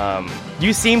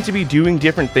 You seem to be doing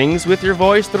different things with your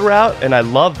voice throughout, and I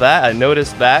love that. I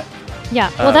noticed that.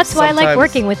 Yeah, well, that's why I like sometimes-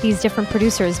 working with these different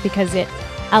producers, because it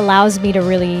allows me to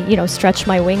really, stretch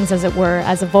my wings, as it were,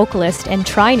 as a vocalist and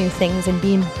try new things and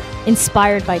be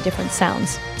inspired by different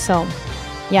sounds. So,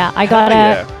 yeah, I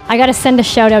gotta send a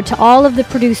shout out to all of the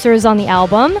producers on the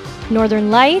album: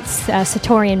 Northern Lights,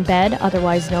 Satori in Bed,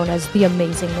 otherwise known as the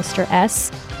amazing Mr.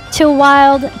 S, Chill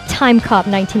Wild, Time Cop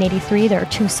 1983. There are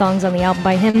 2 songs on the album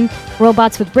by him: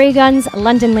 Robots with Ray Guns,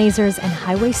 London Lasers, and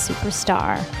Highway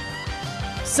Superstar.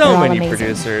 So They're all many amazing.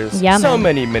 producers, Yeah, so man.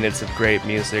 many minutes of great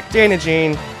music. Dana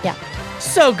Jean, Yeah.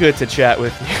 so good to chat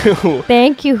with you.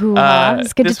 Thank you, Hua.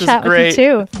 It's good this to was chat great. with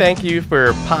you too. Thank you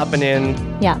for popping in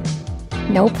Yeah.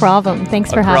 No problem.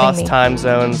 Thanks for across having me. time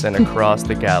zones and across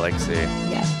the galaxy.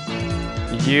 Yeah.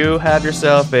 You have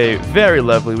yourself a very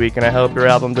lovely week, and I hope your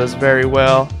album does very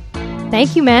well.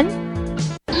 Thank you, man.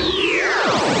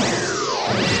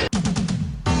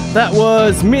 That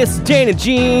was Miss Dana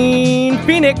Jean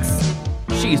Phoenix.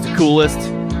 She's the coolest.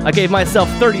 I gave myself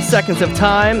 30 seconds of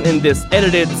time in this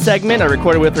edited segment. I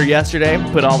recorded with her yesterday,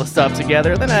 put all the stuff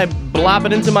together, then I blop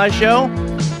it into my show,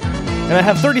 and I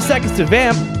have 30 seconds to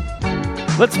vamp.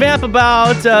 Let's vamp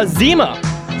about Zima.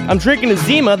 I'm drinking a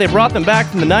Zima. They brought them back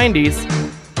from the 90s.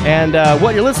 And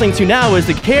what you're listening to now is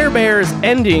the Care Bears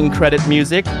ending credit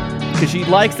music, because she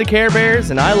likes the Care Bears,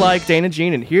 and I like Dana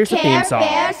Jean, and here's the theme song.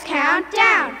 Bears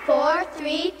countdown. 4,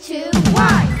 3, 2,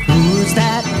 1. Who's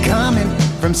that coming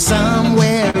from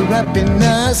somewhere up in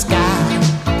the sky?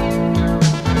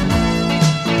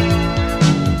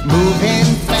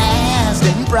 Moving fast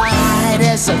and bright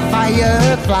as a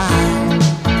firefly.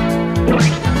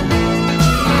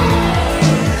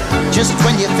 Just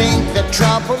when you think that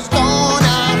trouble's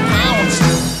gonna pounce,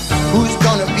 who's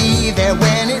gonna be there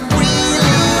when it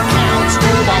really counts?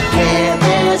 Do that Care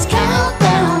Bears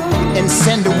countdown and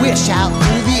send a wish out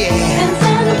through the air.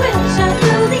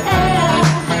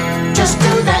 Just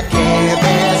do that Care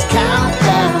Bears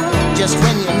countdown. Just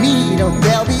when you need them,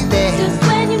 they'll be there.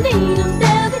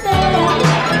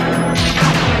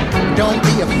 Don't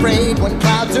be afraid when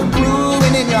clouds are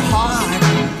brewing in your heart.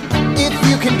 If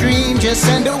you can dream, just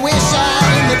send a wish out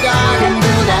in the dark and do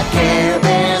that Care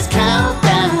Bears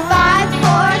countdown. 5,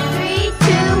 4, 3,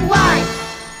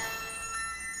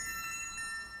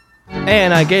 2, 1.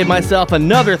 And I gave myself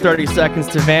another 30 seconds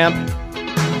to vamp.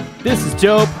 This is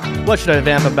dope. What should I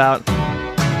vamp about?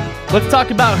 Let's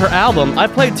talk about her album. I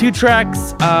played 2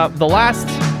 tracks. The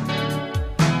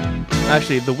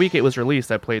week it was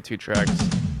released, I played 2 tracks.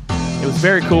 It was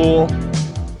very cool.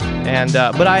 And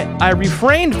but I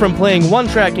refrained from playing 1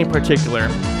 track in particular,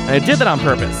 and I did that on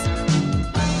purpose.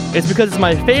 It's because it's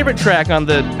my favorite track on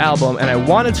the album, and I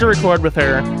wanted to record with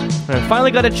her. And I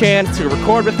finally got a chance to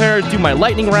record with her, do my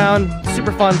lightning round,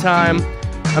 super fun time.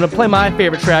 I'm gonna play my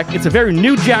favorite track. It's a very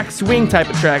New Jack Swing type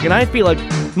of track, and I feel like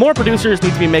more producers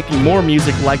need to be making more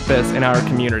music like this in our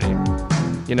community.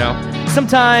 You know?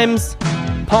 Sometimes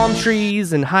palm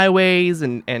trees and highways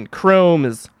and chrome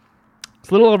is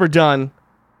a little overdone.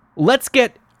 Let's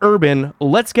get urban.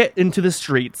 Let's get into the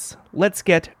streets. Let's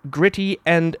get gritty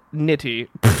and nitty.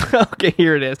 Okay,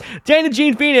 here it is. Dana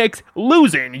Jean Phoenix,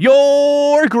 Losing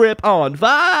Your Grip on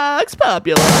Vox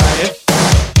Populi.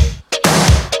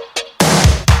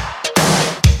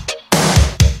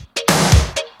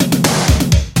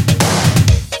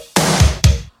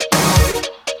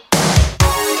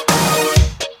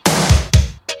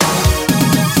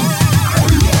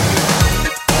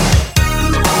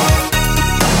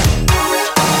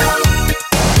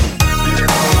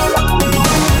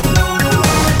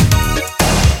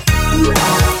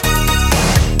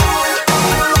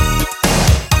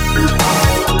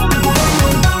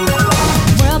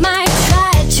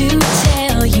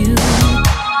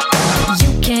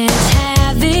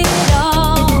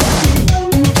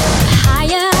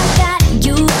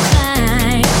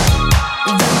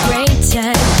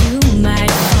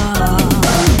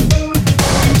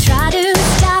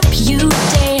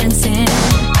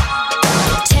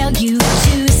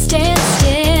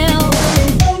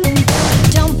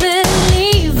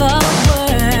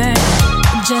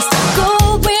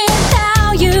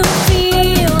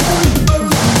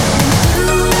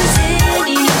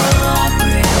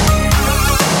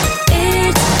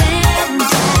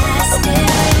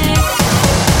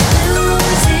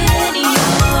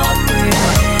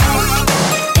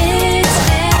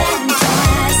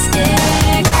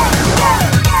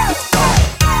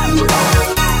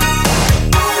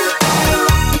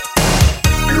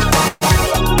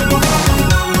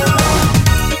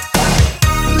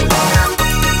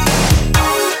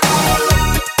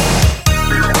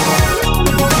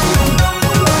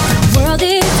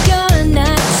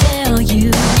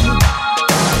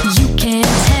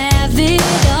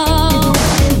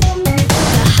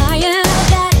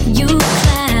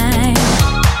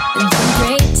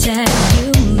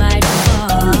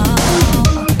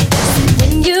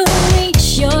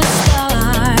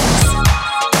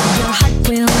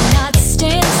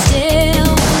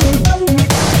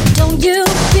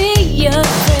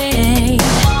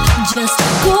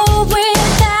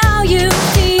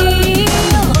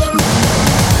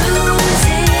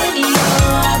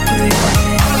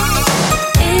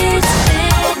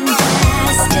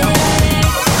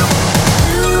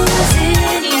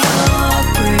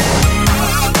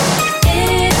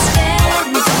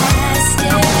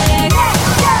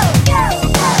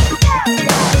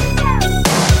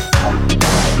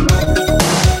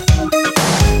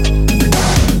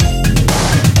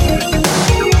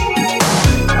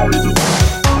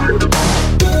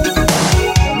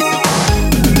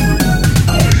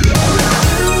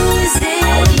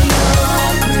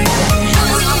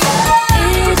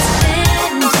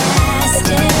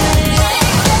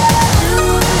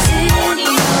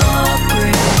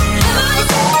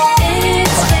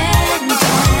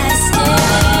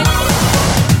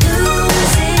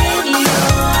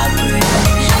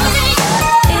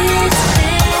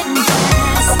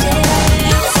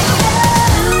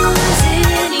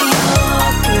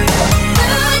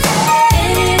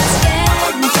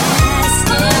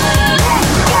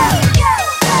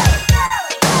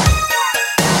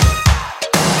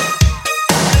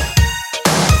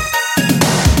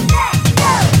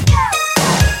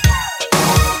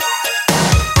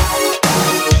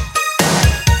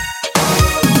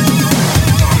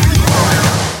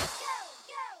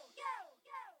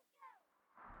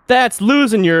 That's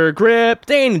Losing Your Grip,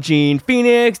 Dana Jean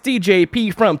Phoenix,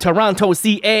 DJP from Toronto,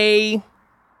 CA.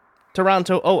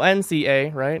 Toronto,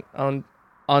 ONCA, right?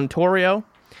 Ontario?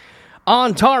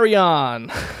 Ontarion.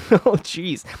 Oh,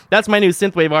 jeez. That's my new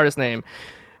synthwave artist name.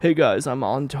 Hey, guys, I'm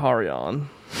Ontarion.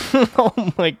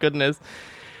 Oh, my goodness.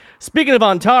 Speaking of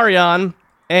Ontarion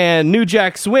and New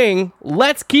Jack Swing,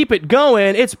 let's keep it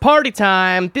going. It's party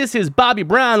time. This is Bobby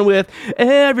Brown with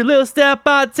Every Little Step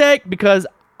I Take, because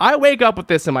I wake up with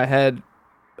this in my head,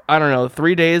 I don't know,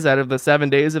 3 days out of the 7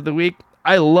 days of the week.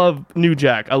 I love New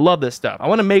Jack. I love this stuff. I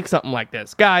want to make something like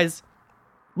this. Guys,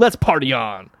 let's party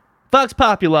on. Vox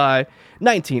Populi,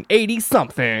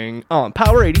 1980-something on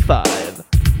Power 85.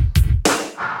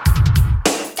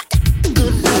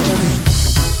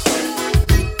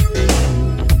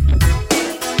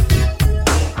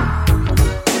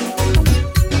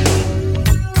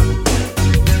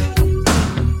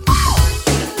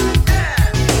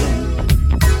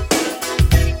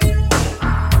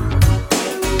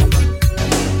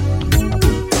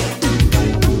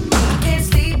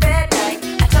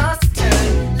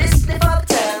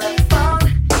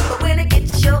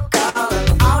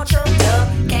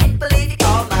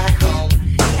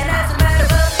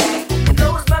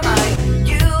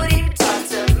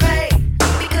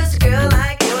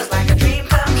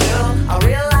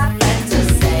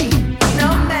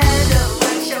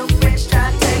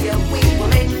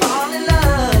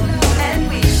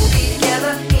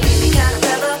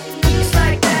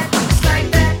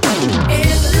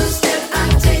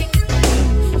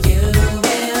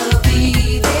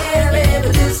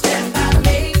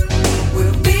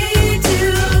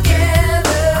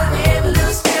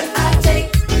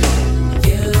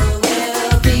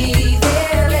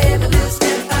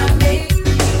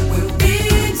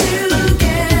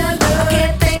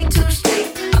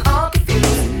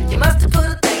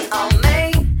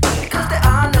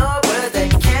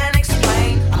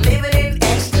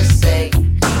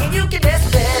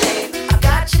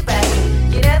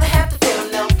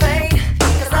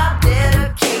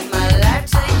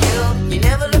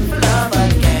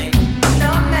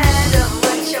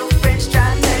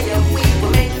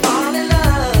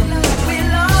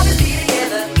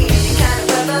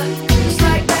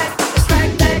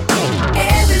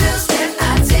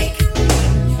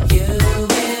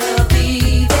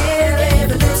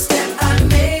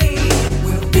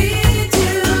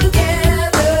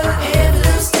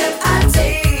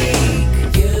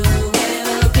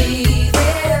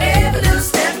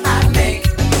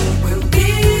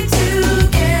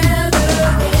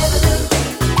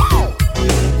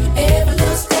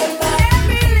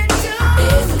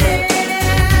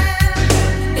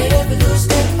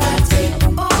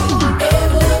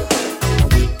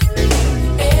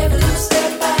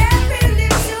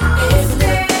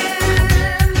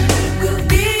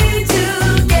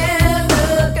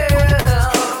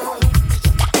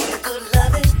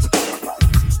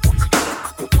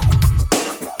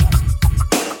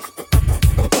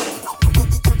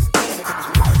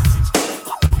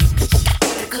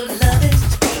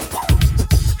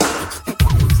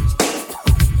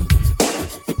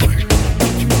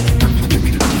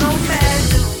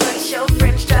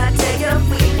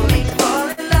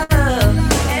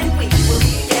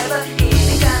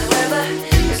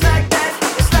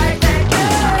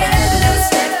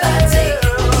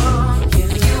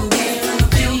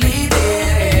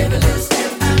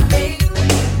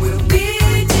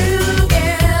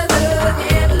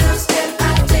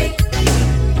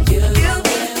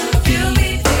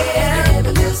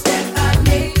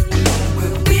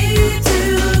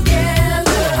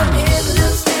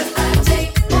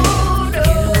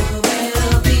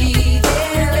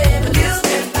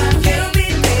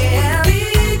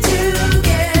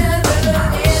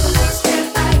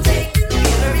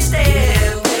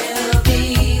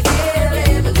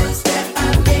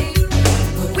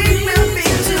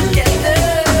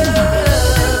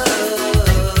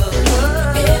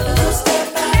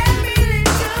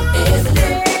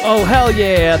 Hell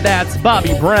yeah, that's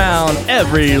Bobby Brown,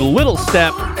 Every Little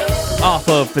Step, off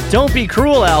of the Don't Be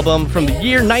Cruel album from the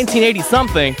year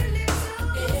 1980-something.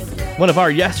 One of our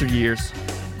yesteryears.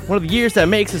 One of the years that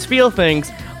makes us feel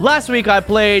things. Last week I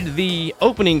played the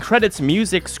opening credits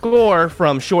music score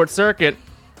from Short Circuit.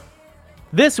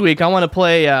 This week I want to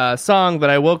play a song that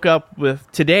I woke up with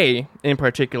today in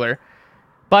particular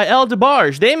by El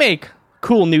DeBarge. They make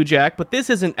cool New Jack, but this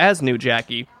isn't as New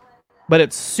Jacky. But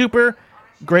it's super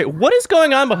great. What is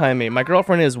going on behind me? My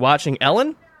girlfriend is watching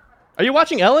Ellen. Are you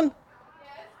watching Ellen?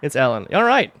 It's Ellen. All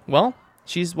right. Well,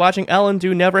 she's watching Ellen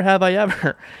do Never Have I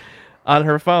Ever on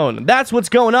her phone. That's what's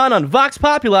going on Vox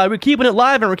Populi. We're keeping it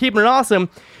live and we're keeping it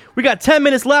awesome. We got 10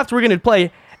 minutes left. We're going to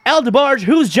play El DeBarge,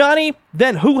 Who's Johnny,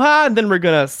 then Hoo-Ha, and then we're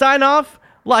going to sign off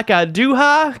like I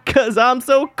do-ha, because I'm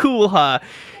so cool-ha.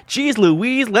 Jeez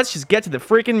Louise, let's just get to the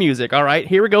freaking music. All right,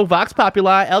 here we go. Vox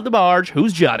Populi, El DeBarge,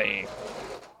 Who's Johnny?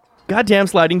 Goddamn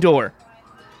sliding door.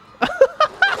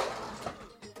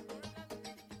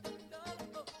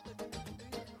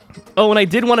 Oh, and I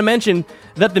did want to mention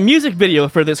that the music video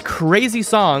for this crazy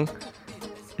song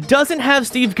doesn't have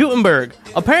Steve Guttenberg.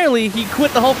 Apparently, he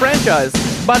quit the whole franchise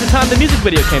by the time the music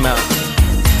video came out.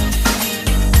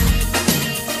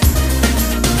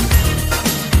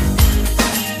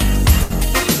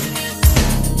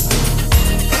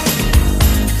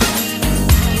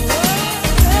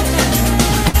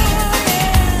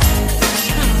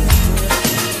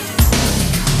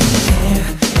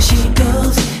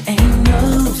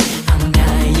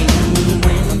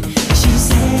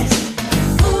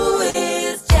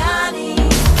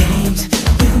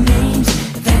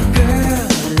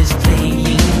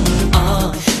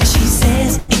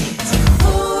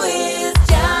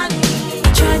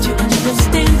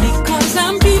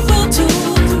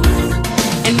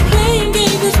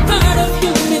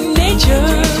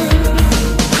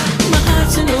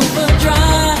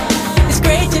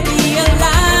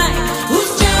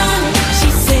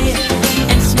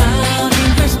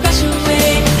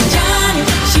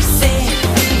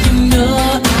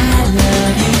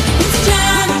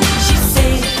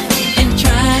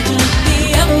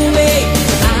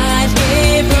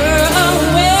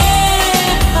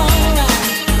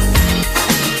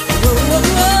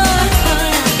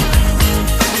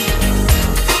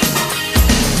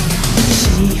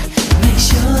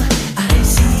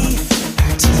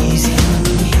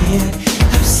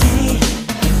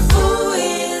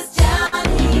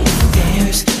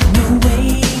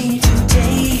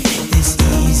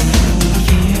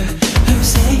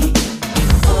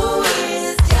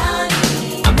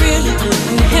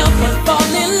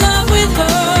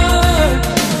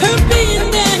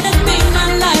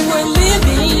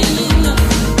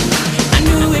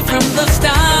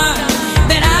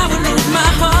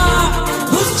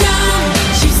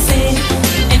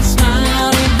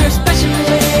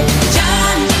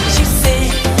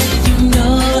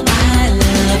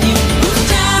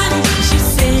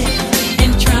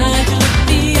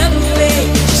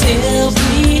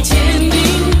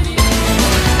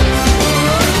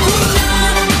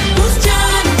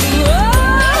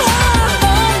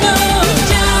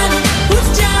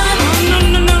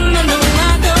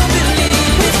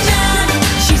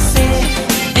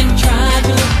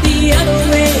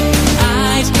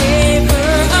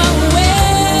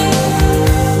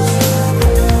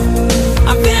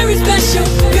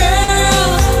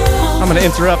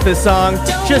 Interrupt this song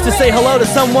just to say hello to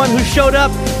someone who showed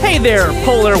up. Hey there,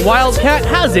 Polar Wildcat.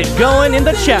 How's it going in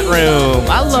the chat room?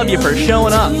 I love you for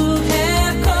showing up.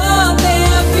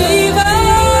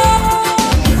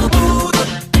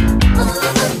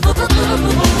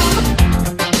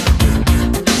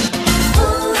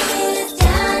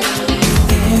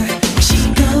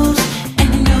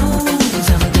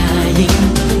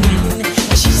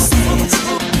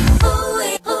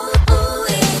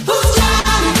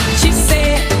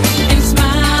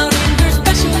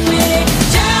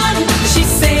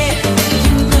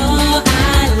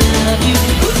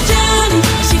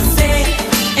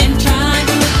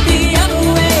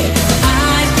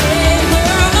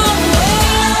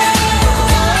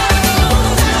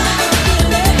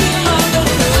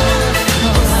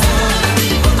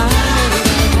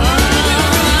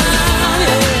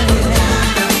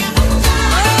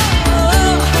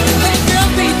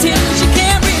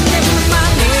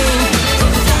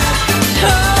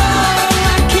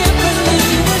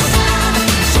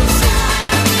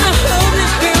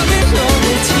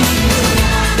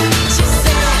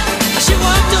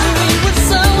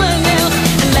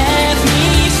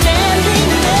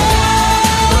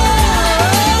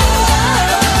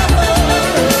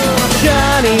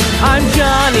 I'm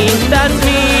Johnny, that's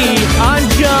me, I'm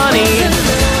Johnny.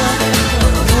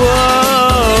 Whoa,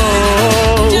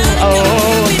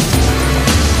 oh.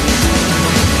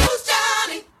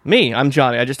 Me, I'm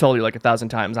Johnny. I just told you like 1,000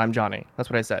 times, I'm Johnny. That's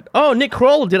what I said. Oh, Nick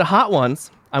Kroll did a Hot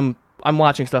Ones. I'm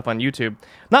watching stuff on YouTube.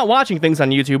 Not watching things on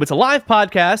YouTube, it's a live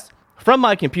podcast from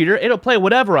my computer. It'll play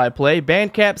whatever I play.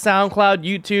 Bandcamp, SoundCloud,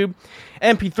 YouTube,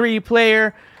 MP3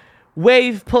 player,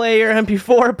 Wave player,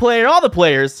 MP4 player, all the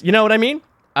players, you know what I mean?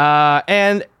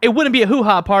 And it wouldn't be a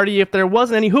hoo-ha party if there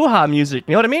wasn't any hoo-ha music,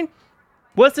 you know what I mean?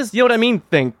 What's this you know what I mean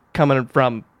thing coming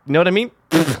from? You know what I mean?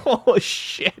 Oh,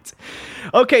 shit.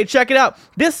 Okay, check it out.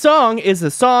 This song is a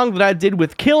song that I did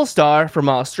with Killstar from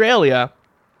Australia.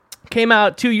 Came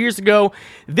out 2 years ago.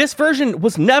 This version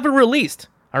was never released,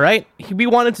 all right? We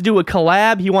wanted to do a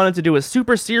collab. He wanted to do a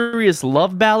super serious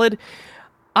love ballad.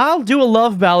 I'll do a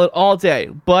love ballad all day,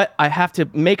 but I have to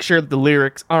make sure that the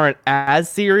lyrics aren't as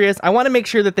serious. I want to make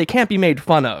sure that they can't be made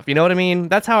fun of. You know what I mean?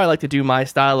 That's how I like to do my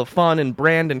style of fun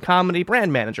and comedy.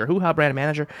 Brand manager. Hoo-ha, brand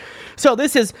manager. So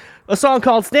this is a song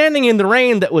called Standing in the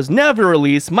Rain that was never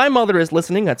released. My mother is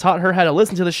listening. I taught her how to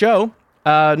listen to the show.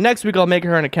 Next week I'll make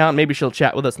her an account. Maybe she'll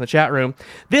chat with us in the chat room.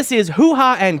 This is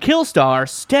Hoo-ha and Killstar,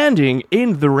 Standing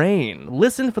in the Rain.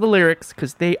 Listen for the lyrics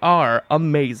because they are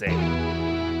amazing.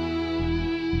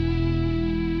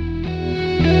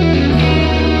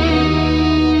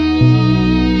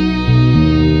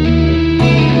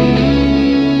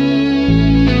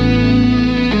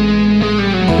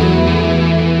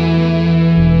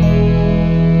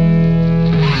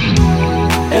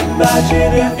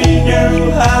 Imagine if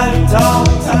you hadn't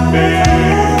talked to me.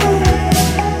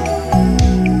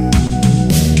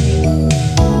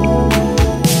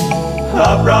 I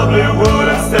probably would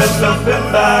have said something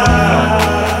bad.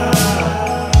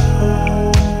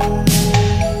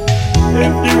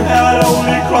 If you had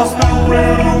only crossed the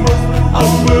room, I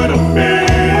would have been.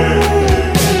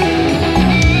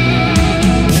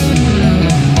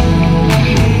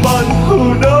 But who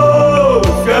knows,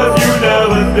 'cause you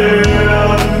never did.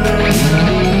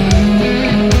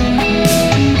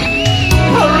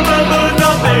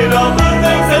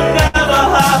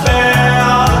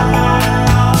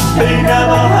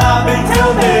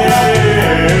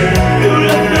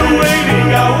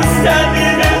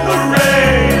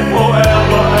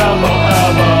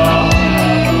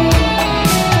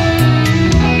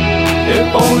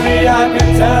 I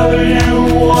could tell you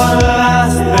one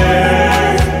last thing.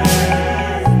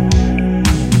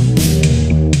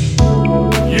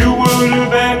 You would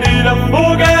have ended up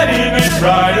forgetting it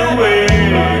right away.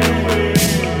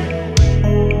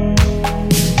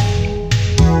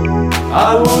 I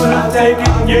would have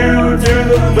taken you to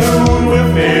the moon with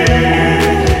me.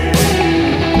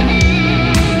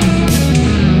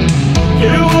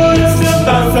 You would have still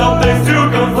found something to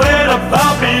complain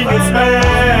about being in space.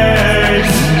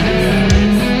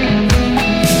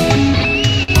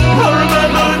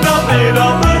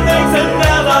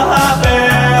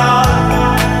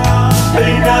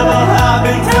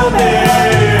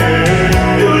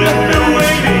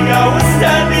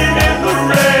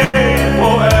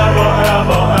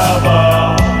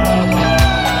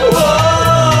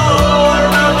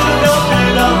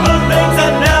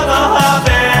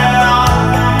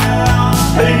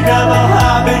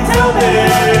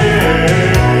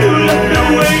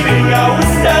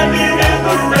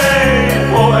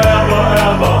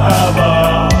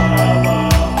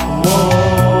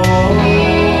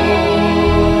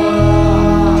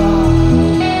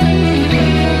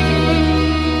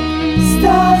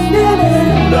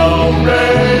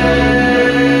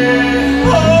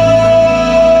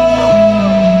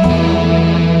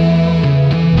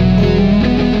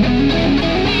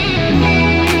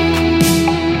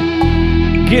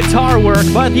 Guitar work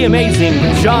by the amazing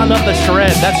John of the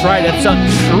Shred. That's right, it's a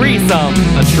threesome.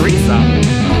 A threesome.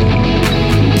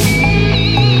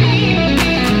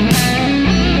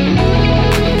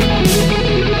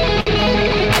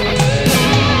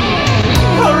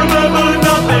 I remember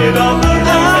nothing of the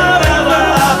things that ever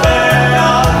happened.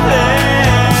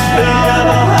 They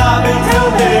never happened to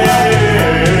me.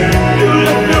 You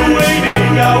left me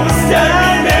waiting, I was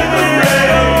standing in the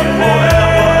rain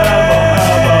forever, ever,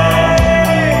 ever.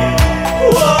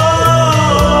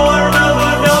 Whoa, I remember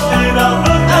nothing of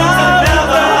the things that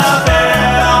never happened.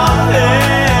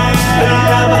 They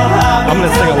never happened. I'm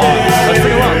gonna sing along. Let's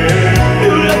sing along.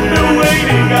 You left me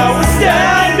waiting, I was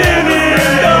standing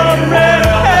in the rain.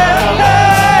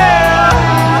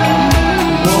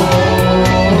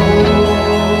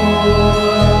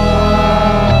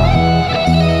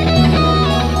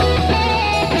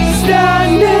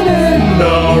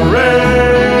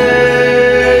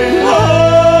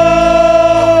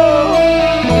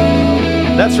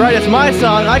 That's right, it's my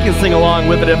song. I can sing along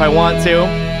with it if I want to.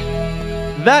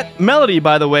 That melody,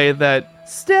 by the way, that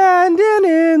standing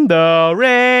in the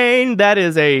rain, that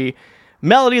is a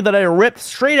melody that I ripped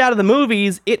straight out of the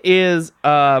movies. It is,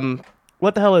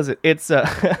 what the hell is it? It's,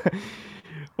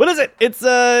 what is it? It's,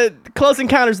 Close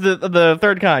Encounters of the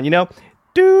Third Kind, you know?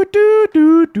 Do, do,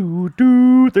 do, do,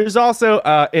 do. There's also,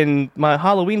 in my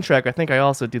Halloween track, I think I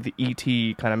also do the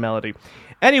E.T. kind of melody.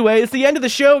 Anyway, it's the end of the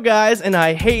show, guys, and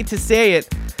I hate to say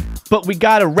it, but we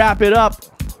gotta wrap it up.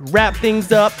 Wrap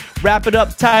things up. Wrap it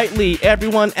up tightly.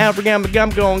 Everyone,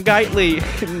 going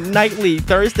nightly.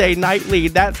 Thursday nightly.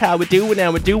 That's how we're doing it,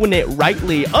 and we're doing it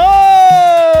rightly.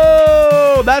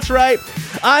 Oh! show. That's right,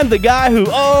 I'm the guy who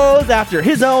owes after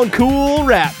his own cool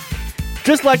rap.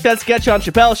 Just like that sketch on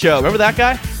Chappelle's Show. Remember that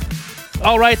guy?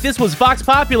 All right, this was Vox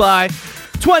Populi,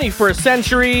 21st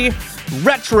century,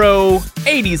 retro,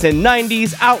 80s and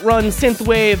 90s, outrun,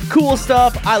 synthwave, cool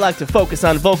stuff. I like to focus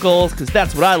on vocals because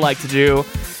that's what I like to do.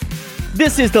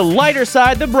 This is the lighter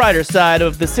side, the brighter side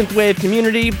of the synthwave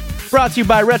community. Brought to you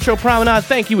by Retro Promenade.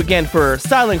 Thank you again for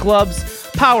Silent Clubs,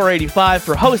 Power 85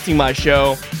 for hosting my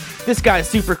show. This guy's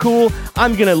super cool.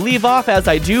 I'm gonna leave off as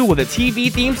I do with a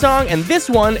TV theme song, and this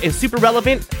one is super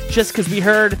relevant just because we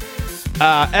heard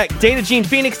Dana Jean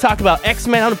Phoenix talk about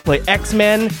X-Men. I'm gonna play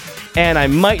X-Men, and I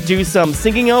might do some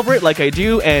singing over it like I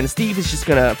do, and Steve is just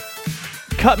gonna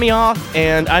cut me off,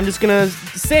 and I'm just gonna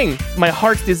sing my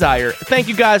heart's desire. Thank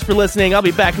you guys for listening. I'll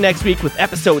be back next week with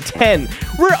episode 10.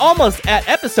 We're almost at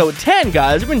episode 10,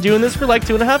 guys. We've been doing this for like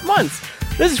 2.5 months.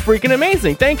 This is freaking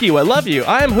amazing. Thank you. I love you.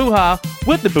 I am Hoo-Ha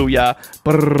with the Booyah,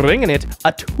 bringing it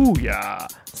a to ya.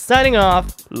 Signing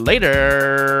off.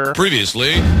 Later.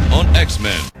 Previously on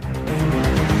X-Men.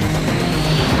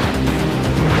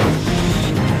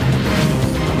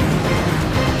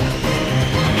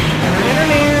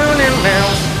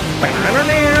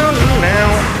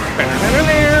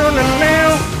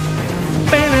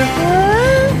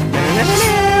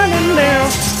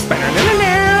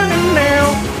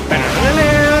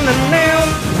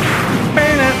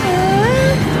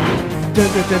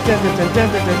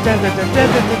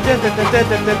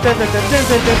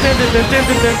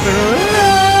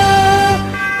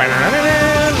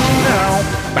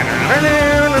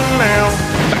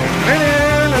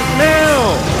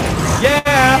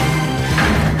 Yeah!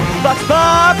 Vox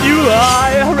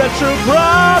Populi, Retro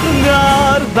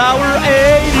Promenade, Power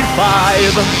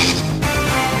 85.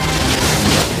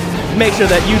 Make sure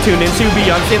that you tune in to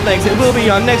Beyond Synth Thanks. It will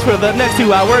be on next for the next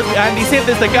 2 hours. Andy Synth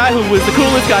is the guy who was the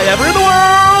coolest guy ever in the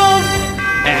world.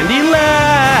 Andy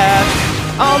laughed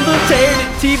on the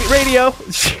TV radio.